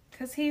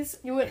 Because he's...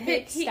 You wouldn't be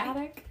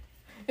ecstatic?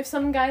 If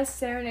some guy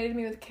serenaded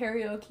me with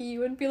karaoke, you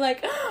wouldn't be like,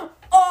 oh,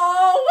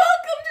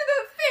 welcome to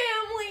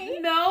the family.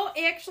 No,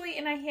 actually,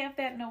 and I have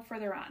that note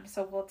further on,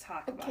 so we'll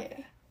talk about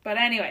it. But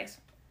anyways.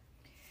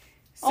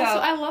 So, Also,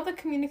 I love the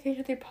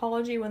communication, the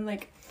apology when,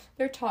 like,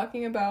 they're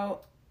talking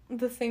about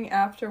the thing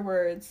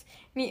afterwards,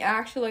 and he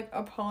actually, like,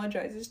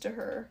 apologizes to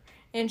her,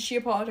 and she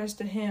apologized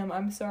to him.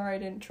 I'm sorry I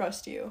didn't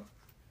trust you.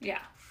 yeah.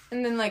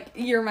 And then, like,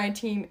 you're my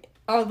team.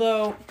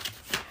 Although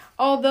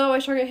I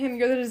target him,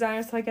 you're the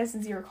designer, so I guess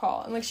it's your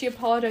call. And, like, she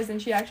apologizes,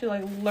 and she actually,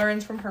 like,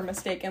 learns from her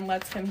mistake and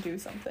lets him do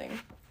something.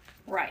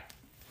 Right.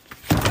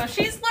 So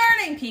she's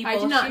learning, people. I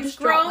did not She's just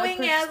drop my growing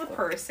precious as a book.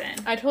 person.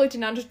 I totally did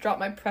not just drop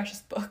my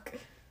precious book.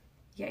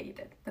 Yeah, you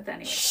did. But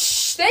anyway.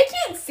 Shh, they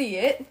can't see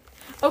it.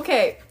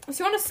 Okay,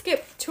 so you want to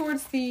skip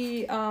towards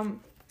the,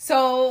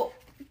 So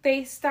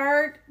they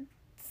start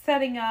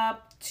setting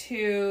up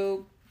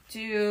to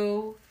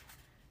do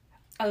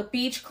a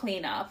beach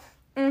cleanup.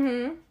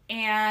 Mm-hmm.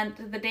 And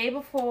the day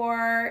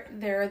before,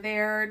 they're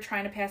there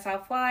trying to pass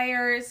out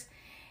flyers.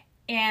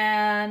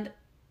 And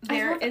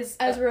there is...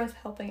 Ezra's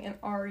helping, and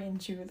Ari and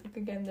Jude. Like,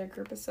 again, their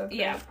group is so good.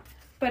 Yeah.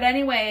 But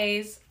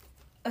anyways,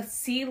 a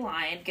sea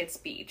lion gets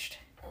beached.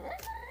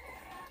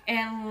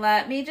 And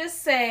let me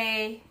just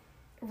say,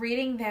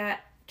 reading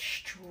that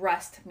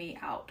stressed me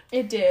out.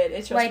 It did.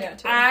 It stressed me out,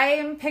 too. I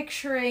am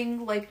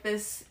picturing, like,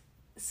 this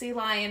sea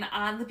lion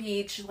on the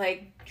beach,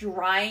 like,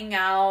 drying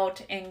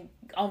out and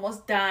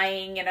almost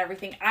dying and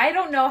everything. I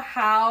don't know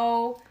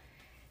how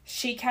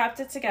she kept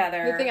it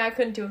together. The thing I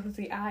couldn't do with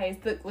the eyes,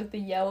 the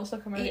yellow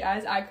stuff coming out of the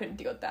eyes, I couldn't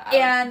deal with that.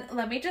 And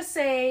let me just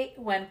say,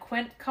 when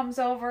Quint comes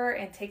over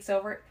and takes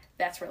over,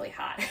 that's really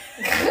hot.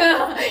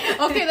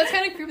 Okay, that's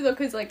kind of creepy though,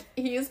 because like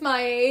he's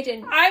my age,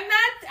 and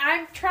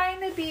I'm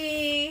trying to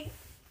be.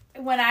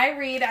 When I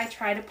read, I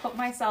try to put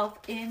myself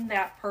in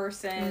that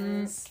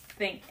person's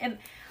thing, and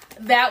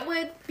that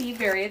would be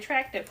very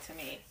attractive to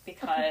me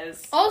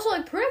because also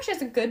like Prue actually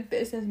has a good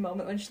business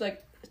moment when she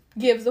like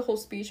gives the whole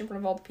speech in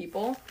front of all the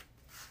people.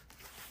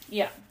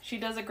 Yeah, she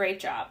does a great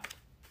job.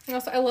 And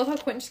also, I love how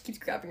Quentin just keeps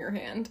grabbing her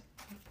hand.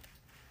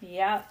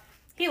 Yeah.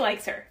 He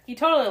likes her. He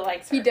totally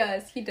likes her.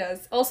 He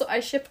does. Also, I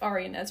ship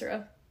Ari and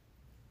Ezra.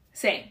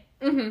 Same.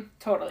 Mm-hmm.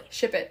 Totally.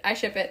 Ship it. I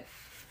ship it.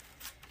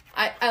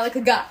 I like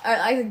a guy.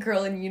 I like a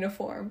girl in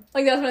uniform.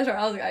 Like, that's when I started.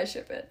 I was like, I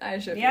ship it. I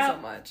ship it so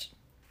much.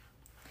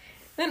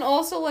 Then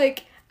also,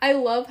 like, I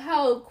love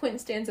how Quentin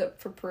stands up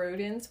for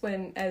Prudence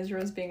when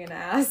Ezra's being an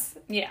ass.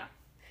 Yeah.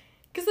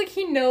 Because, like,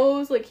 he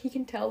knows, like, he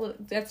can tell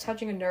that that's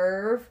touching a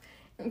nerve.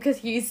 Because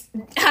he's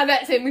had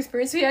that same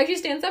experience, so he actually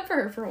stands up for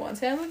her for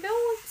once. And I'm like,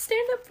 oh,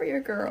 stand up for your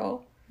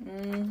girl.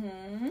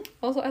 Mm-hmm.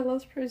 Also, I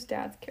love Prue's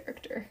dad's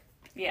character.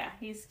 Yeah,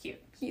 he's cute.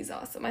 He's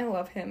awesome. I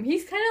love him.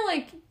 He's kind of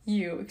like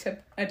you,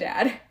 except a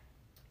dad.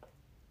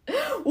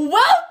 Welcome,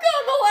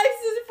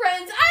 Alexa's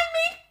friends! I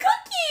make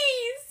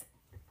cookies!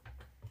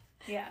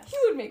 Yeah. He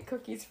would make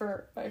cookies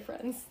for my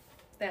friends.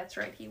 That's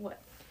right, he would.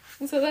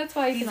 And so that's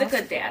why he's a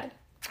good dad.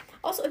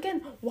 Also,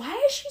 again, why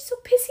is she so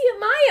pissy at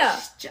Maya?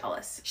 She's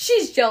jealous.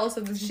 She's jealous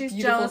of this beautiful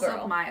girl. She's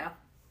jealous of Maya.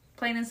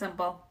 Plain and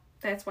simple.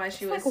 That's why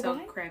she was so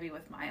crabby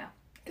with Maya.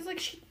 Because, like,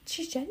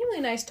 she's genuinely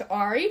nice to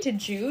Ari, to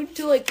Jude,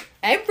 to, like,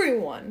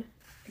 everyone.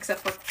 Except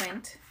for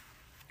Quint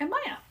and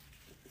Maya.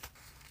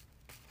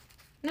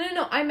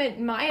 No. I meant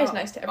Maya's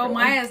nice to everyone. Oh,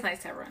 Maya's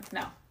nice to everyone.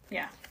 No.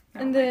 Yeah.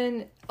 And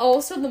then,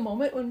 also, the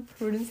moment when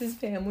Prudence's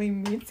family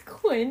meets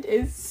Quint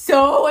is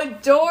so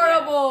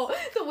adorable. Yeah.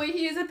 The way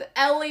he is with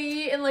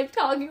Ellie and, like,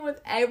 talking with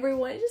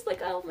everyone. It's just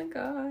like, oh my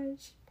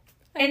gosh.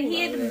 And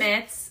he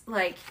admits,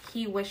 like,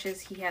 he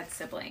wishes he had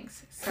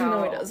siblings. So.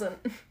 No, he doesn't.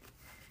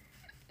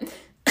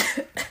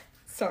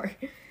 Sorry.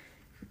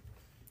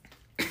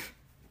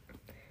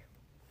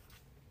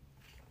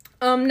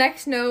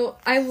 Next note,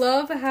 I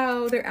love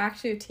how they're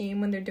actually a team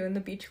when they're doing the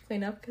beach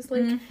cleanup. Because,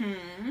 like...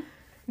 Mm-hmm.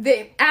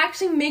 They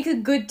actually make a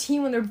good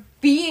team when they're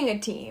being a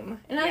team.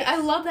 And yes. I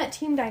love that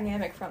team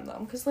dynamic from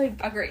them. Because, like...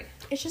 Agreed.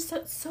 It's just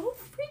so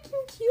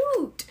freaking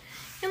cute.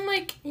 And,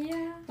 like,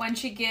 yeah. When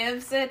she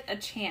gives it a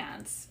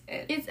chance.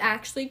 It's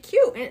actually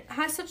cute. And it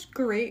has such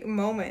great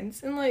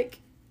moments. And, like...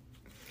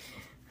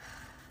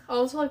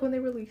 Also, like, when they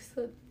released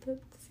the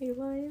sea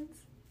lions.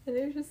 And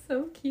it was just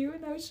so cute.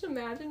 And I was just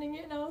imagining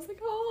it. And I was like,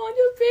 oh,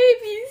 the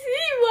baby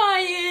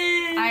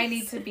sea lions. I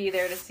need to be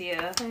there to see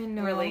a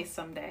release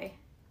someday.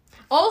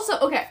 Also,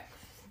 okay,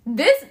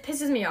 this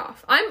pisses me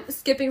off. I'm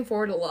skipping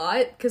forward a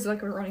lot because,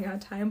 like, we're running out of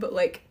time, but,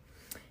 like,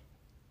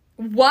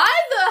 why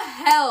the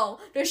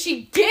hell does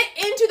she get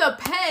into the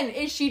pen?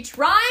 Is she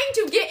trying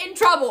to get in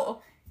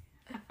trouble?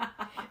 What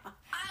the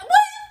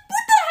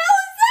hell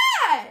is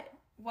that?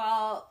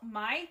 Well,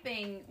 my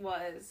thing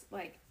was,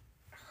 like,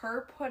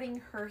 her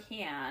putting her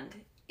hand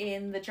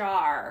in the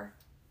jar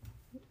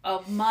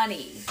of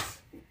money.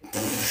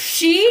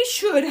 She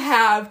should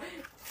have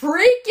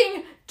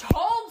freaking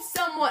told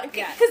someone.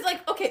 Yes. Because,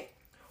 like, okay,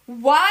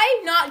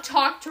 why not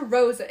talk to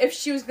Rosa? If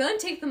she was going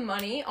to take the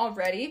money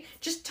already,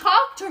 just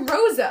talk to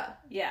Rosa.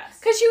 Yes.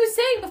 Because she was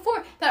saying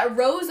before that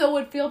Rosa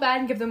would feel bad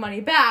and give the money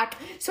back.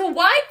 So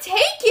why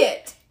take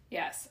it?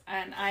 Yes.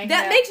 And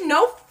that makes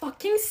no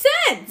fucking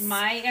sense.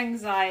 My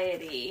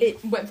anxiety.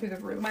 It went through the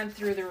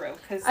roof.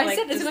 Cause, I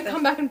said it's going to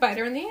come back and bite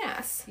her in the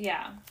ass.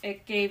 Yeah.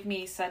 It gave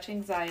me such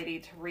anxiety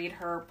to read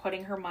her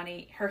putting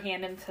her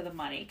hand into the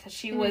money. Because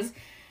she was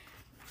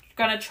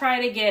gonna try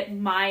to get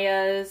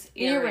Maya's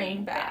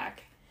earring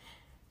back.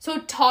 So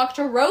talk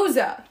to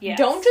Rosa. Yes.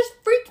 Don't just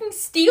freaking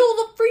steal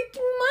the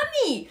freaking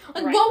money.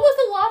 Like, right. What was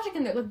the logic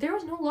in there? Like, there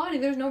was no logic.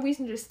 There's no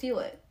reason to steal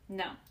it.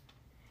 No.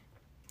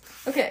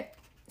 Okay.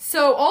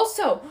 So,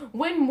 also,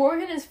 when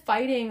Morgan is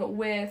fighting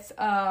with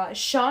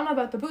Shauna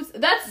about the boots,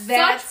 that's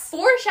such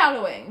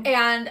foreshadowing.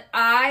 And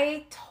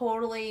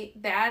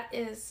that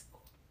is...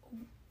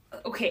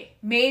 Okay,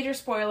 major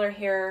spoiler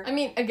here. I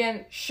mean,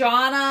 again...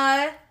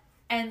 Shauna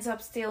ends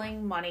up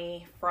stealing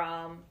money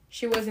from...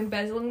 She was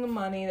embezzling the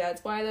money.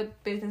 That's why the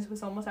business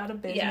was almost out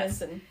of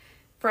business. Yes,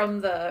 from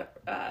the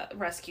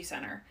rescue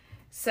center.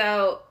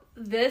 So,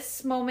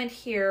 this moment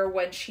here,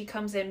 when she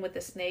comes in with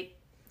the snake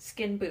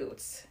skin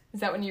boots. Is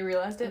that when you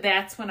realized it?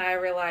 That's when I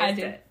realized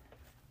it.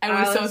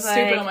 I was so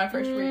stupid on my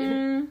first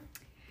read.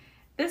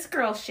 This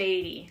girl's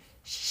shady.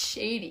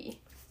 Shady.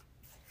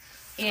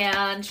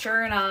 And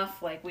sure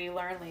enough, like we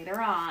learn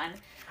later on.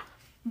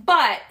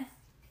 But,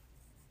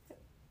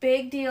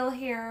 big deal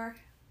here.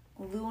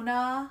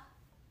 Luna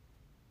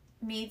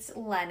meets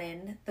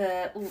Lennon,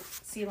 the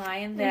sea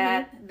lion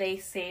that they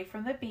saved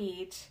from the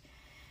beach.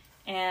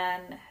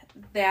 And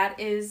that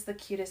is the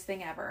cutest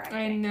thing ever, I think.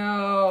 I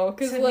know.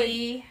 To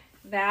me,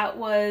 that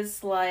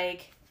was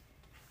like...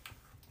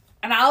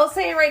 And I'll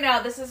say it right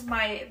now,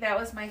 that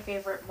was my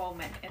favorite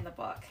moment in the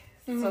book.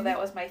 Mm-hmm. So that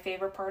was my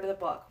favorite part of the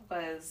book,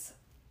 was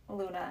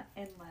Luna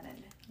and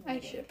Lennon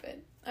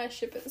meeting. I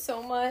ship it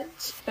so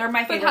much. They're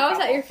my favorite But how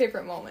couple. is that your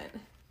favorite moment?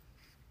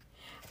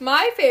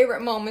 My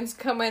favorite moment's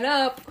coming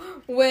up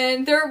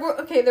when they're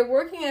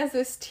working as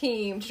this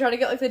team to try to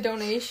get like the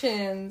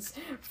donations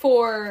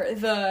for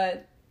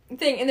the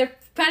thing, and they're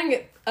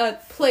finding a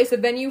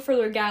venue for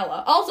their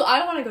gala. Also,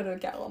 I want to go to a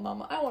gala,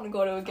 Mama. I want to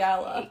go to a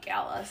gala. I hate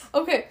galas.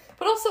 Okay,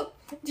 but also,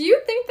 do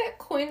you think that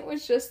Quint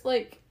was just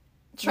like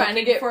trying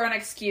to get for an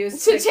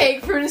excuse to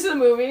take Prudence to the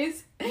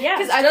movies? Yeah,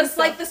 because I just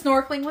like the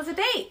snorkeling was a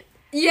date.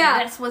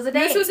 Yeah, this was a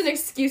date. This was an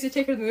excuse to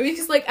take her to the movie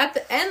because, like, at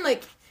the end,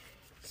 like,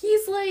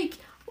 he's like,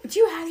 "Do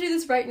you have to do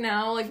this right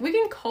now? Like, we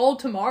can call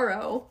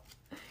tomorrow."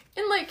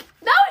 And, like,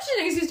 that was just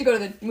an excuse to go to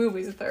the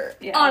movies with her.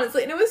 Yeah.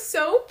 Honestly. And it was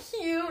so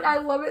cute. I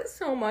love it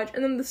so much.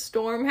 And then the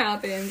storm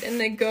happens. And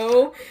they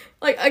go...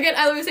 Like, again,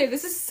 I always say,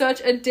 this is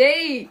such a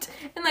date.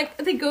 And, like,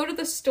 they go to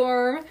the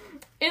storm.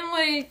 And,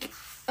 like...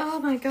 Oh,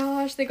 my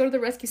gosh. They go to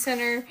the rescue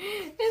center. And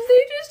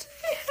they just...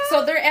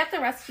 So, they're at the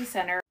rescue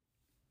center.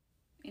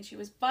 And she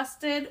was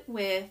busted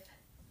with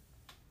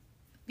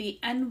the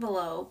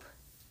envelope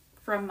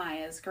from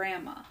Maya's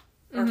grandma.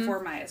 Or for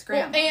Maya's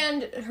grandma. Well,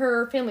 and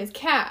her family's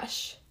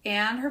cash.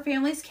 And her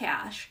family's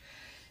cash.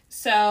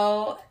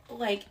 So,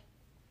 like,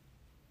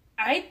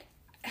 I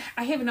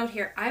have a note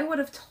here. I would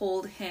have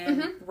told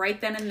him right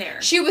then and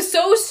there. She was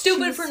so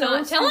stupid for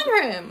not telling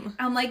him.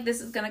 I'm like, this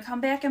is going to come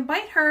back and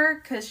bite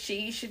her, because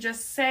she should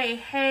just say,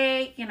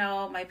 hey, you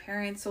know, my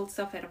parents sold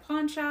stuff at a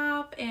pawn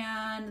shop,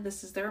 and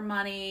this is their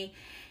money,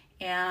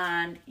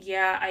 and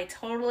yeah, I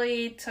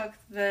totally took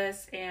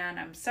this, and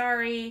I'm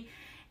sorry,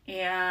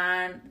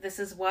 and this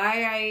is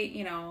why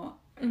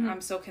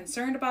I'm so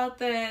concerned about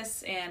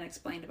this, and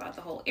explained about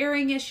the whole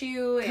earring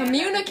issue.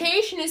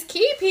 Communication is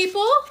key,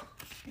 people.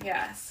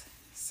 Yes.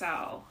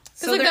 So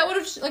that would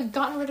have like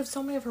gotten rid of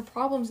so many of her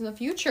problems in the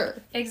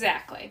future.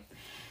 Exactly.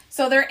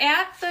 So they're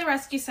at the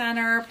rescue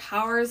center.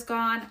 Power's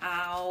gone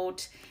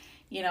out.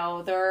 You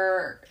know,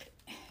 they're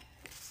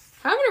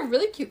having a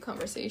really cute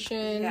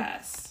conversation.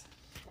 Yes.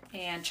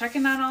 And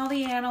checking on all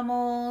the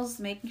animals,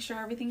 making sure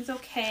everything's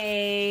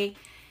okay.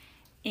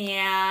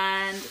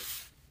 And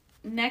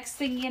next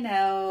thing you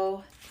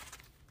know,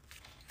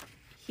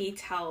 he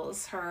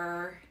tells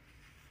her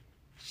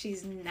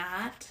she's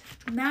not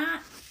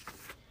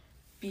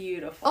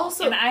beautiful.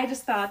 Also, and I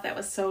just thought that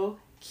was so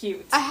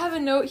cute. I have a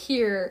note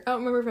here. I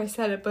don't remember if I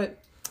said it,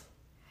 but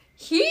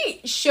he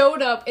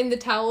showed up in the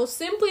towel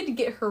simply to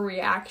get her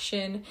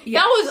reaction.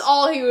 Yes. That was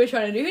all he was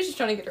trying to do. He was just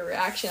trying to get a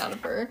reaction out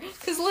of her.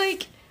 Because,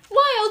 like,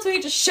 why else would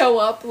he just show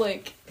up?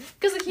 Like,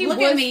 because like,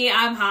 Look at me,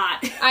 I'm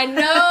hot. I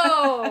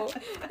know.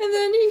 And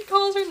then he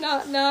calls her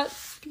not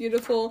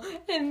beautiful.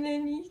 And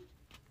then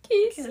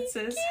he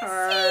kisses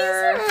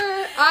her.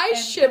 I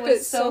ship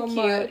it so cute.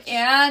 Much.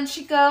 And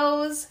she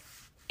goes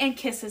and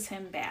kisses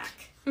him back.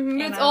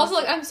 Mm-hmm. It's also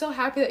like, I'm so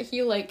happy that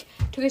he like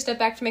took a step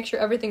back to make sure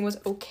everything was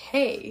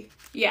okay.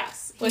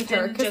 Yes, with he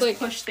her, didn't just like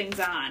push things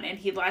on, and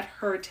he let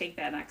her take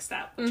that next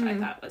step, which I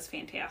thought was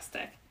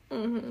fantastic.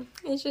 Mm-hmm.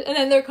 And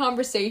then their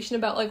conversation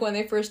about like when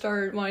they first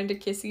started wanting to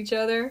kiss each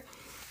other,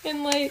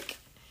 and like,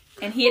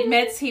 and he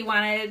admits he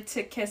wanted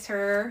to kiss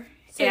her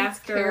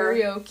after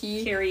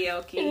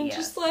karaoke, and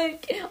just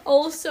like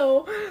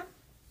also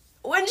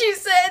when she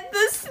said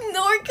the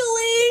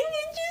snorkeling,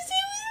 and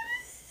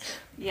just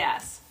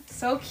yes.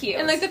 So cute.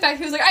 And, like, the fact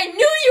he was like, I knew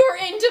you were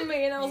into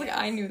me. And I was like,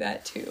 I knew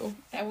that, too.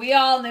 And we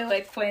all knew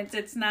it, Quint.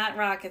 It's not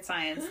rocket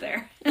science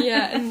there.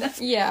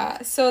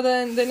 Yeah. So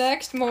then the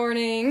next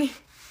morning,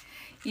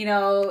 you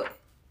know,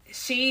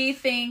 she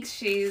thinks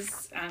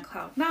she's on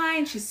cloud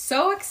 9. She's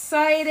so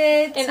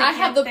excited. And I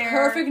have the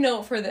perfect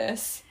note for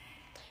this.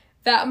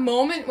 That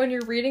moment when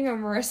you're reading a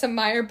Marissa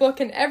Meyer book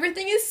and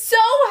everything is so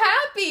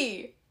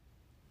happy.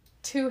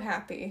 Too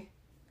happy.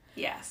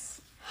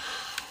 Yes.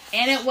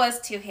 And it was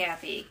too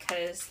happy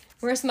because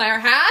Marissa Meyer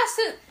has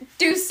to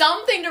do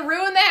something to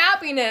ruin the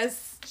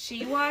happiness.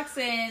 She walks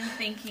in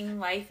thinking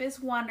life is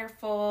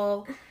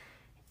wonderful,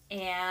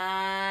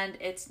 and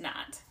it's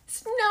not.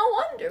 It's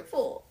not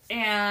wonderful.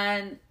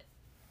 And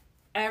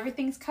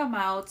everything's come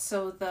out,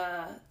 so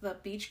the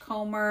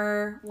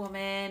beachcomber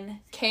woman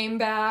came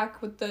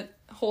back with the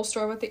whole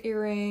story with the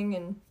earring,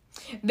 and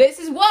this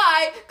is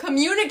why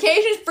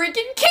communication is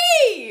freaking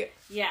key!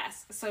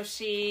 Yes, so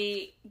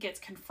she gets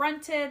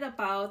confronted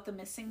about the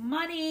missing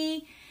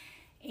money,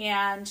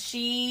 and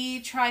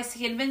she tries to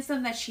convince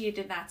them that she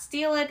did not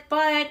steal it,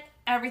 but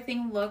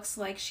everything looks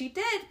like she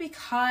did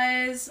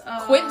because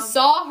Quint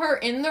saw her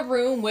in the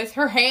room with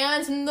her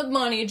hands in the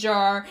money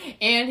jar,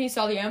 and he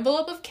saw the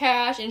envelope of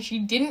cash, and she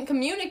didn't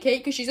communicate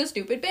because she's a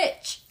stupid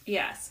bitch.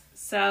 Yes.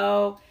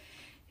 So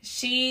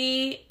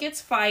she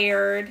gets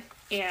fired,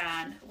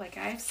 and like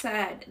I've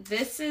said,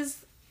 this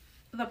is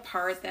the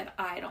part that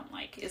I don't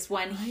like, is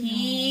when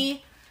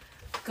he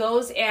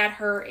goes at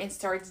her and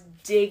starts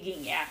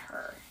digging at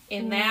her.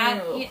 In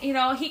that, you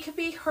know, he could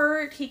be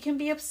hurt, he can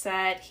be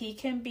upset, he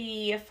can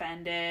be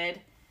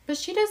offended. But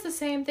she does the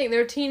same thing.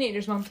 They're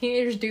teenagers, Mom.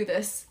 Teenagers do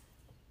this.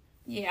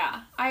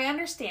 Yeah, I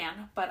understand,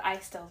 but I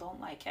still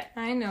don't like it.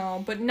 I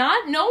know, but no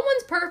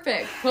one's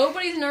perfect.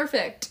 Nobody's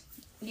perfect.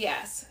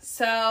 Yes,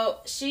 so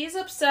she's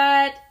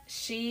upset,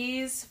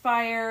 she's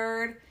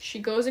fired. She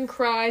goes and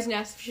cries and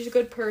asks if she's a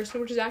good person,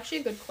 which is actually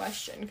a good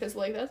question, because,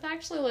 like, that's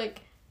actually,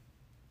 like,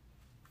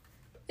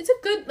 it's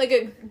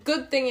a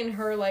good thing in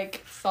her,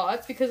 like,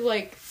 thoughts, because,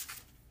 like,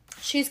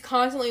 she's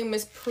constantly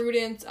Miss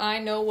Prudence, I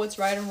know what's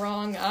right and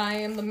wrong, I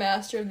am the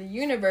master of the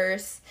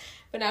universe,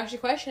 but now she's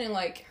questioning,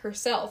 like,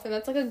 herself, and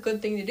that's, like, a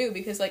good thing to do,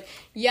 because, like,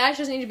 yeah, she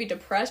doesn't need to be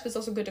depressed, but it's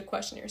also good to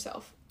question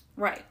yourself.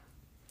 Right.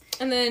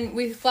 And then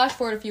we flash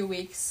forward a few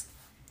weeks.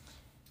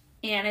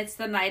 And it's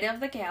the night of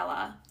the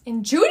gala.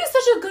 And Jude is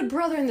such a good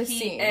brother in this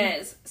scene. He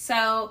is.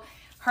 So,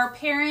 her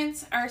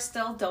parents are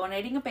still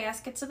donating a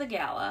basket to the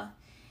gala.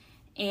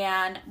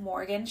 And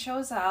Morgan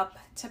shows up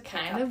to pick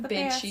kind up of the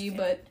bitchy, basket.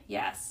 but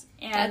yes,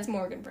 and that's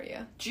Morgan for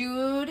you.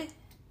 Jude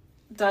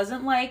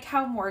doesn't like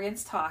how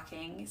Morgan's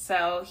talking,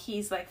 so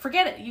he's like,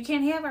 "Forget it, you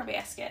can't have our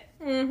basket."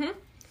 Mm-hmm. And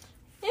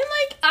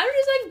like, I'm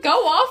just like,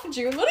 go off,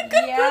 Jude. What a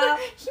good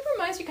brother. He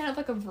reminds me kind of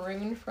like of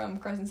Varun from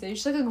Crescent City.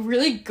 She's like a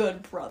really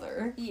good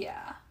brother.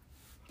 Yeah,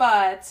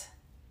 but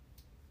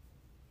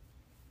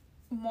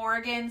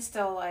Morgan's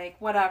still like,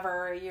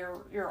 whatever,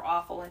 you're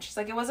awful. And she's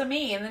like, it wasn't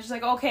me. And then she's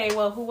like, okay,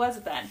 well, who was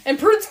it then? And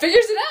Prudence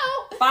figures it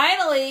out.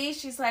 Finally,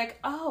 she's like,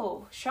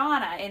 oh,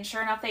 Shauna. And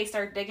sure enough, they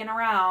start digging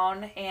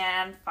around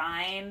and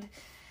find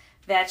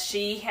that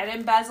she had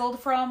embezzled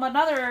from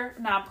another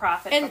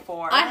nonprofit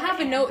before. I have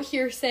a note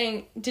here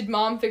saying, did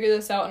Mom figure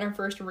this out in her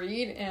first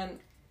read? And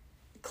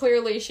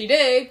clearly she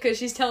did, because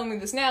she's telling me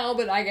this now,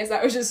 but I guess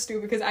I was just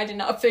stupid because I did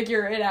not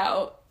figure it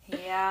out.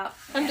 Yeah.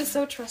 I'm just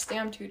so trusting.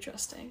 I'm too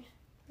trusting.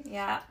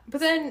 Yeah.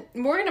 But then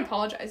Morgan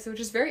apologized, which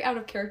is very out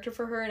of character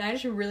for her, and I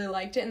just really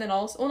liked it. And then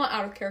also, well, not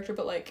out of character,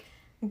 but like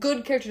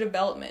good character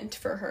development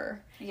for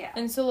her. Yeah.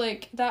 And so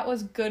like that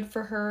was good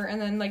for her.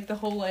 And then like the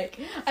whole like,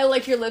 I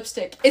like your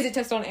lipstick. Is it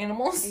tested on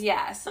animals?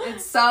 Yes.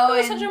 It's so. It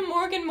was such a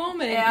Morgan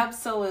moment.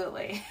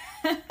 Absolutely.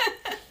 And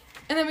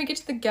then we get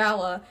to the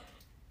gala,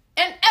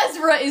 and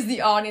Ezra is the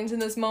audience in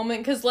this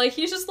moment, because like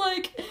he's just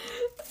like,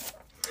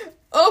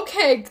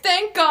 okay,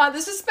 thank God,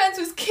 the suspense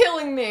was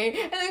killing me.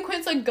 And then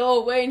Quint's like,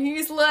 go away, and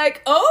he's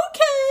like,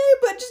 okay,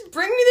 but just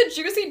bring me the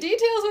juicy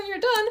details when you're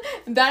done.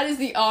 That is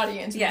the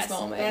audience in this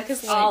moment.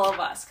 That's all of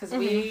us, because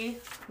we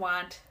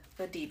want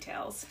the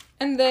details.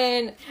 And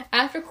then,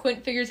 after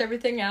Quint figures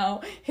everything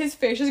out, his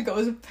face just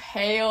goes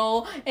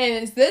pale, and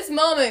it's this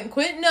moment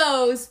Quint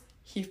knows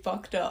he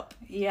fucked up.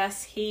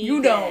 Yes, he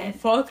You done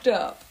fucked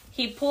up.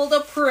 He pulled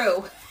a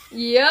Prue.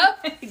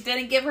 Yep. He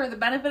didn't give her the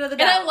benefit of the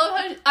doubt. And I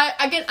love how,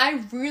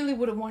 I really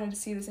would have wanted to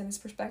see this in his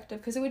perspective,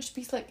 because it would just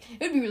be like, it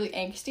would be really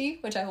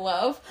angsty, which I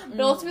love, but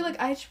also be like,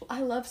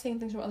 I love seeing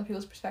things from other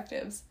people's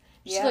perspectives.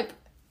 Just like,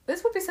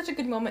 this would be such a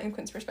good moment in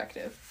Quint's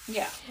perspective.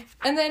 Yeah.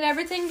 And then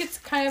everything gets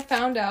kind of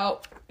found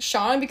out.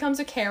 Shauna becomes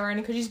a Karen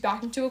because she's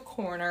backed into a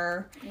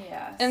corner.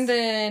 Yes. And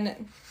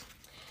then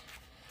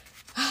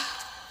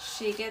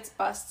she gets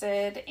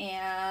busted,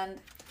 and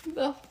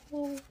the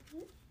whole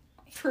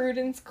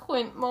Prudence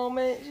Quint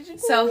moment.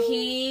 So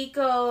he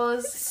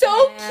goes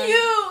so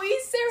cute. He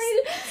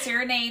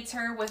serenades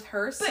her with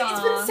her song. But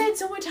it's been said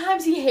so many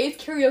times he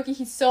hates karaoke.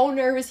 He's so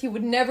nervous. He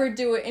would never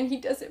do it, and he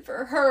does it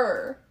for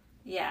her.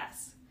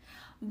 Yes.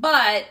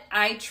 But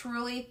I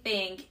truly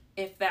think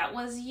if that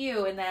was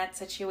you in that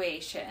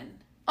situation,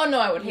 oh no,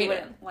 I would hate it. You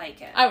wouldn't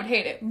like it. I would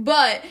hate it.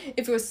 But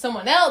if it was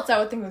someone else, I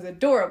would think it was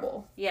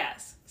adorable.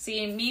 Yes.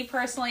 See, me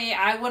personally,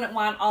 I wouldn't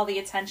want all the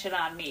attention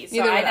on me. So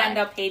Neither I'd would I. end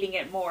up hating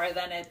it more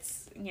than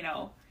it's, you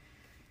know.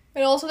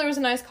 And also there was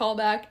a nice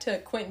callback to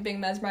Quint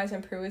being mesmerized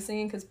when Prue was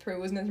singing, because Prue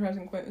was mesmerized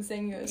when Quint was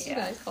singing. It was a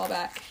nice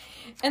callback.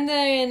 And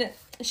then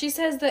she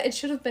says that it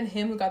should have been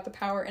him who got the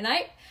power. And I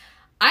think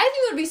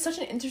it would be such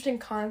an interesting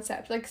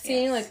concept. Like,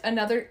 seeing, like,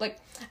 another, like,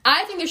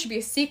 I think there should be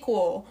a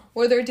sequel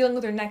where they're dealing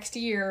with their next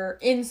year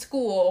in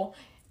school,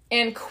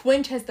 and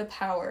Quint has the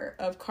power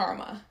of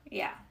karma.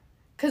 Yeah.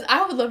 Because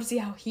I would love to see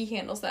how he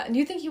handles that. And do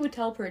you think he would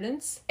tell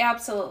Prudence?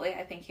 Absolutely,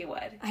 I think he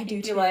would. I do,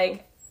 He'd be too.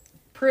 like,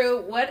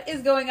 Prue, what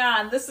is going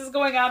on? This is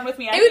going on with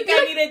me. I think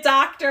I need a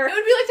doctor. It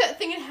would be like that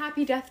thing in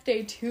Happy Death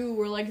Day 2,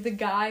 where, like, the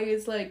guy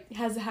is, like,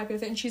 has a happy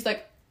death, and she's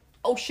like,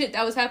 oh shit,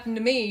 that was happening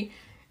to me.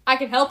 I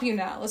can help you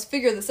now. Let's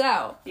figure this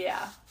out.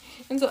 Yeah.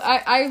 And so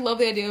I love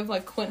the idea of,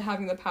 like, Quint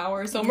having the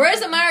power. So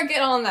Marissa Meyer,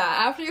 get on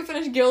that. After you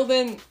finish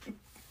Gildan,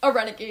 a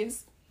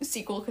Renegades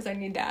sequel, because I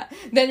need that.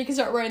 Then you can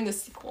start writing the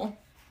sequel.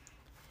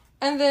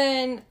 And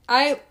then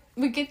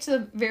we get to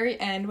the very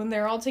end when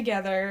they're all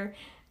together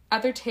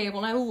at their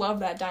table, and I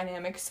love that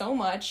dynamic so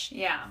much.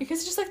 Yeah. Because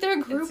it's just like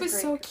their group is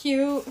so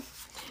cute.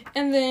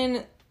 And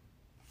then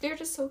they're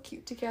just so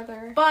cute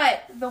together.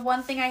 But the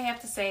one thing I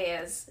have to say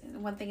is,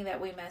 one thing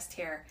that we missed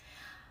here,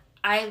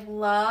 I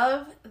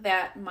love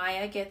that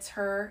Maya gets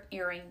her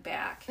earring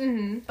back.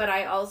 Mm-hmm. But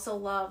I also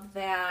love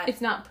that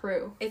it's not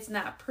Prue. It's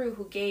not Prue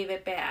who gave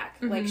it back.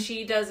 Mm-hmm. Like,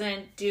 she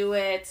doesn't do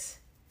it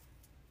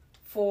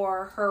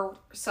for her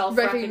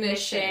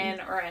self-recognition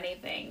or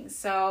anything.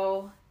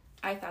 So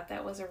I thought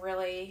that was a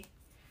really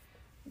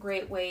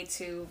great way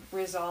to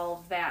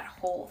resolve that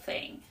whole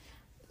thing.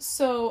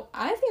 So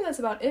I think that's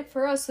about it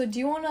for us. So do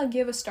you want to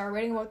give a star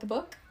rating about the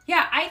book?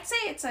 Yeah, I'd say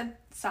it's a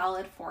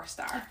solid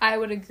 4-star. I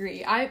would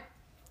agree.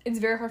 It's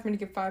very hard for me to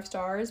give 5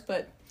 stars,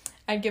 but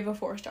I'd give a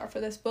 4-star for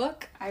this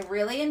book. I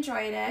really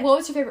enjoyed it. What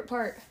was your favorite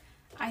part?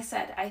 I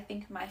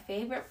think my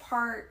favorite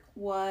part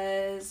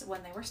was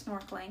when they were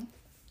snorkeling.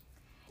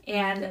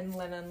 And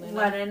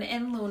Lennon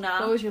and Luna.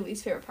 What was your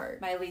least favorite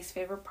part? My least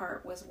favorite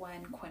part was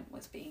when Quint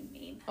was being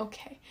mean.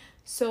 Okay.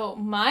 So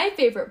my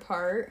favorite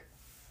part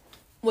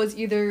was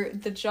either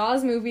the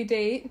Jaws movie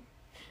date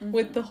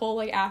with the whole,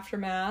 like,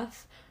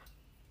 aftermath,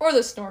 or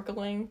the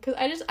snorkeling.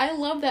 Because I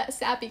love that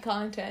sappy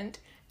content.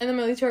 And then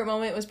my least favorite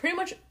moment was pretty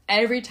much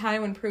every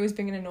time when Prue was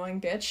being an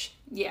annoying bitch.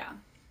 Yeah.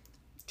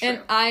 True.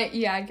 And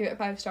I give it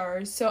 5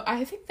 stars. So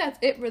I think that's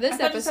it for this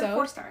episode. You said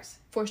 4 stars.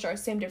 4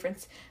 stars, same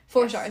difference.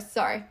 4 stars,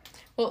 sorry.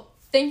 Well,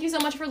 thank you so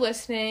much for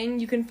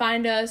listening. You can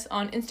find us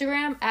on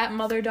Instagram at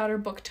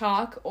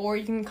mother-daughter-book-talk, or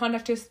you can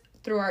contact us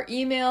through our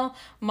email,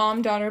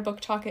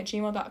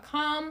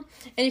 momdaughterbooktalk@gmail.com,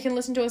 and you can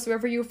listen to us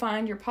wherever you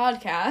find your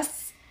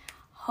podcasts.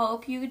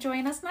 Hope you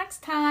join us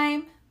next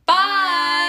time. Bye!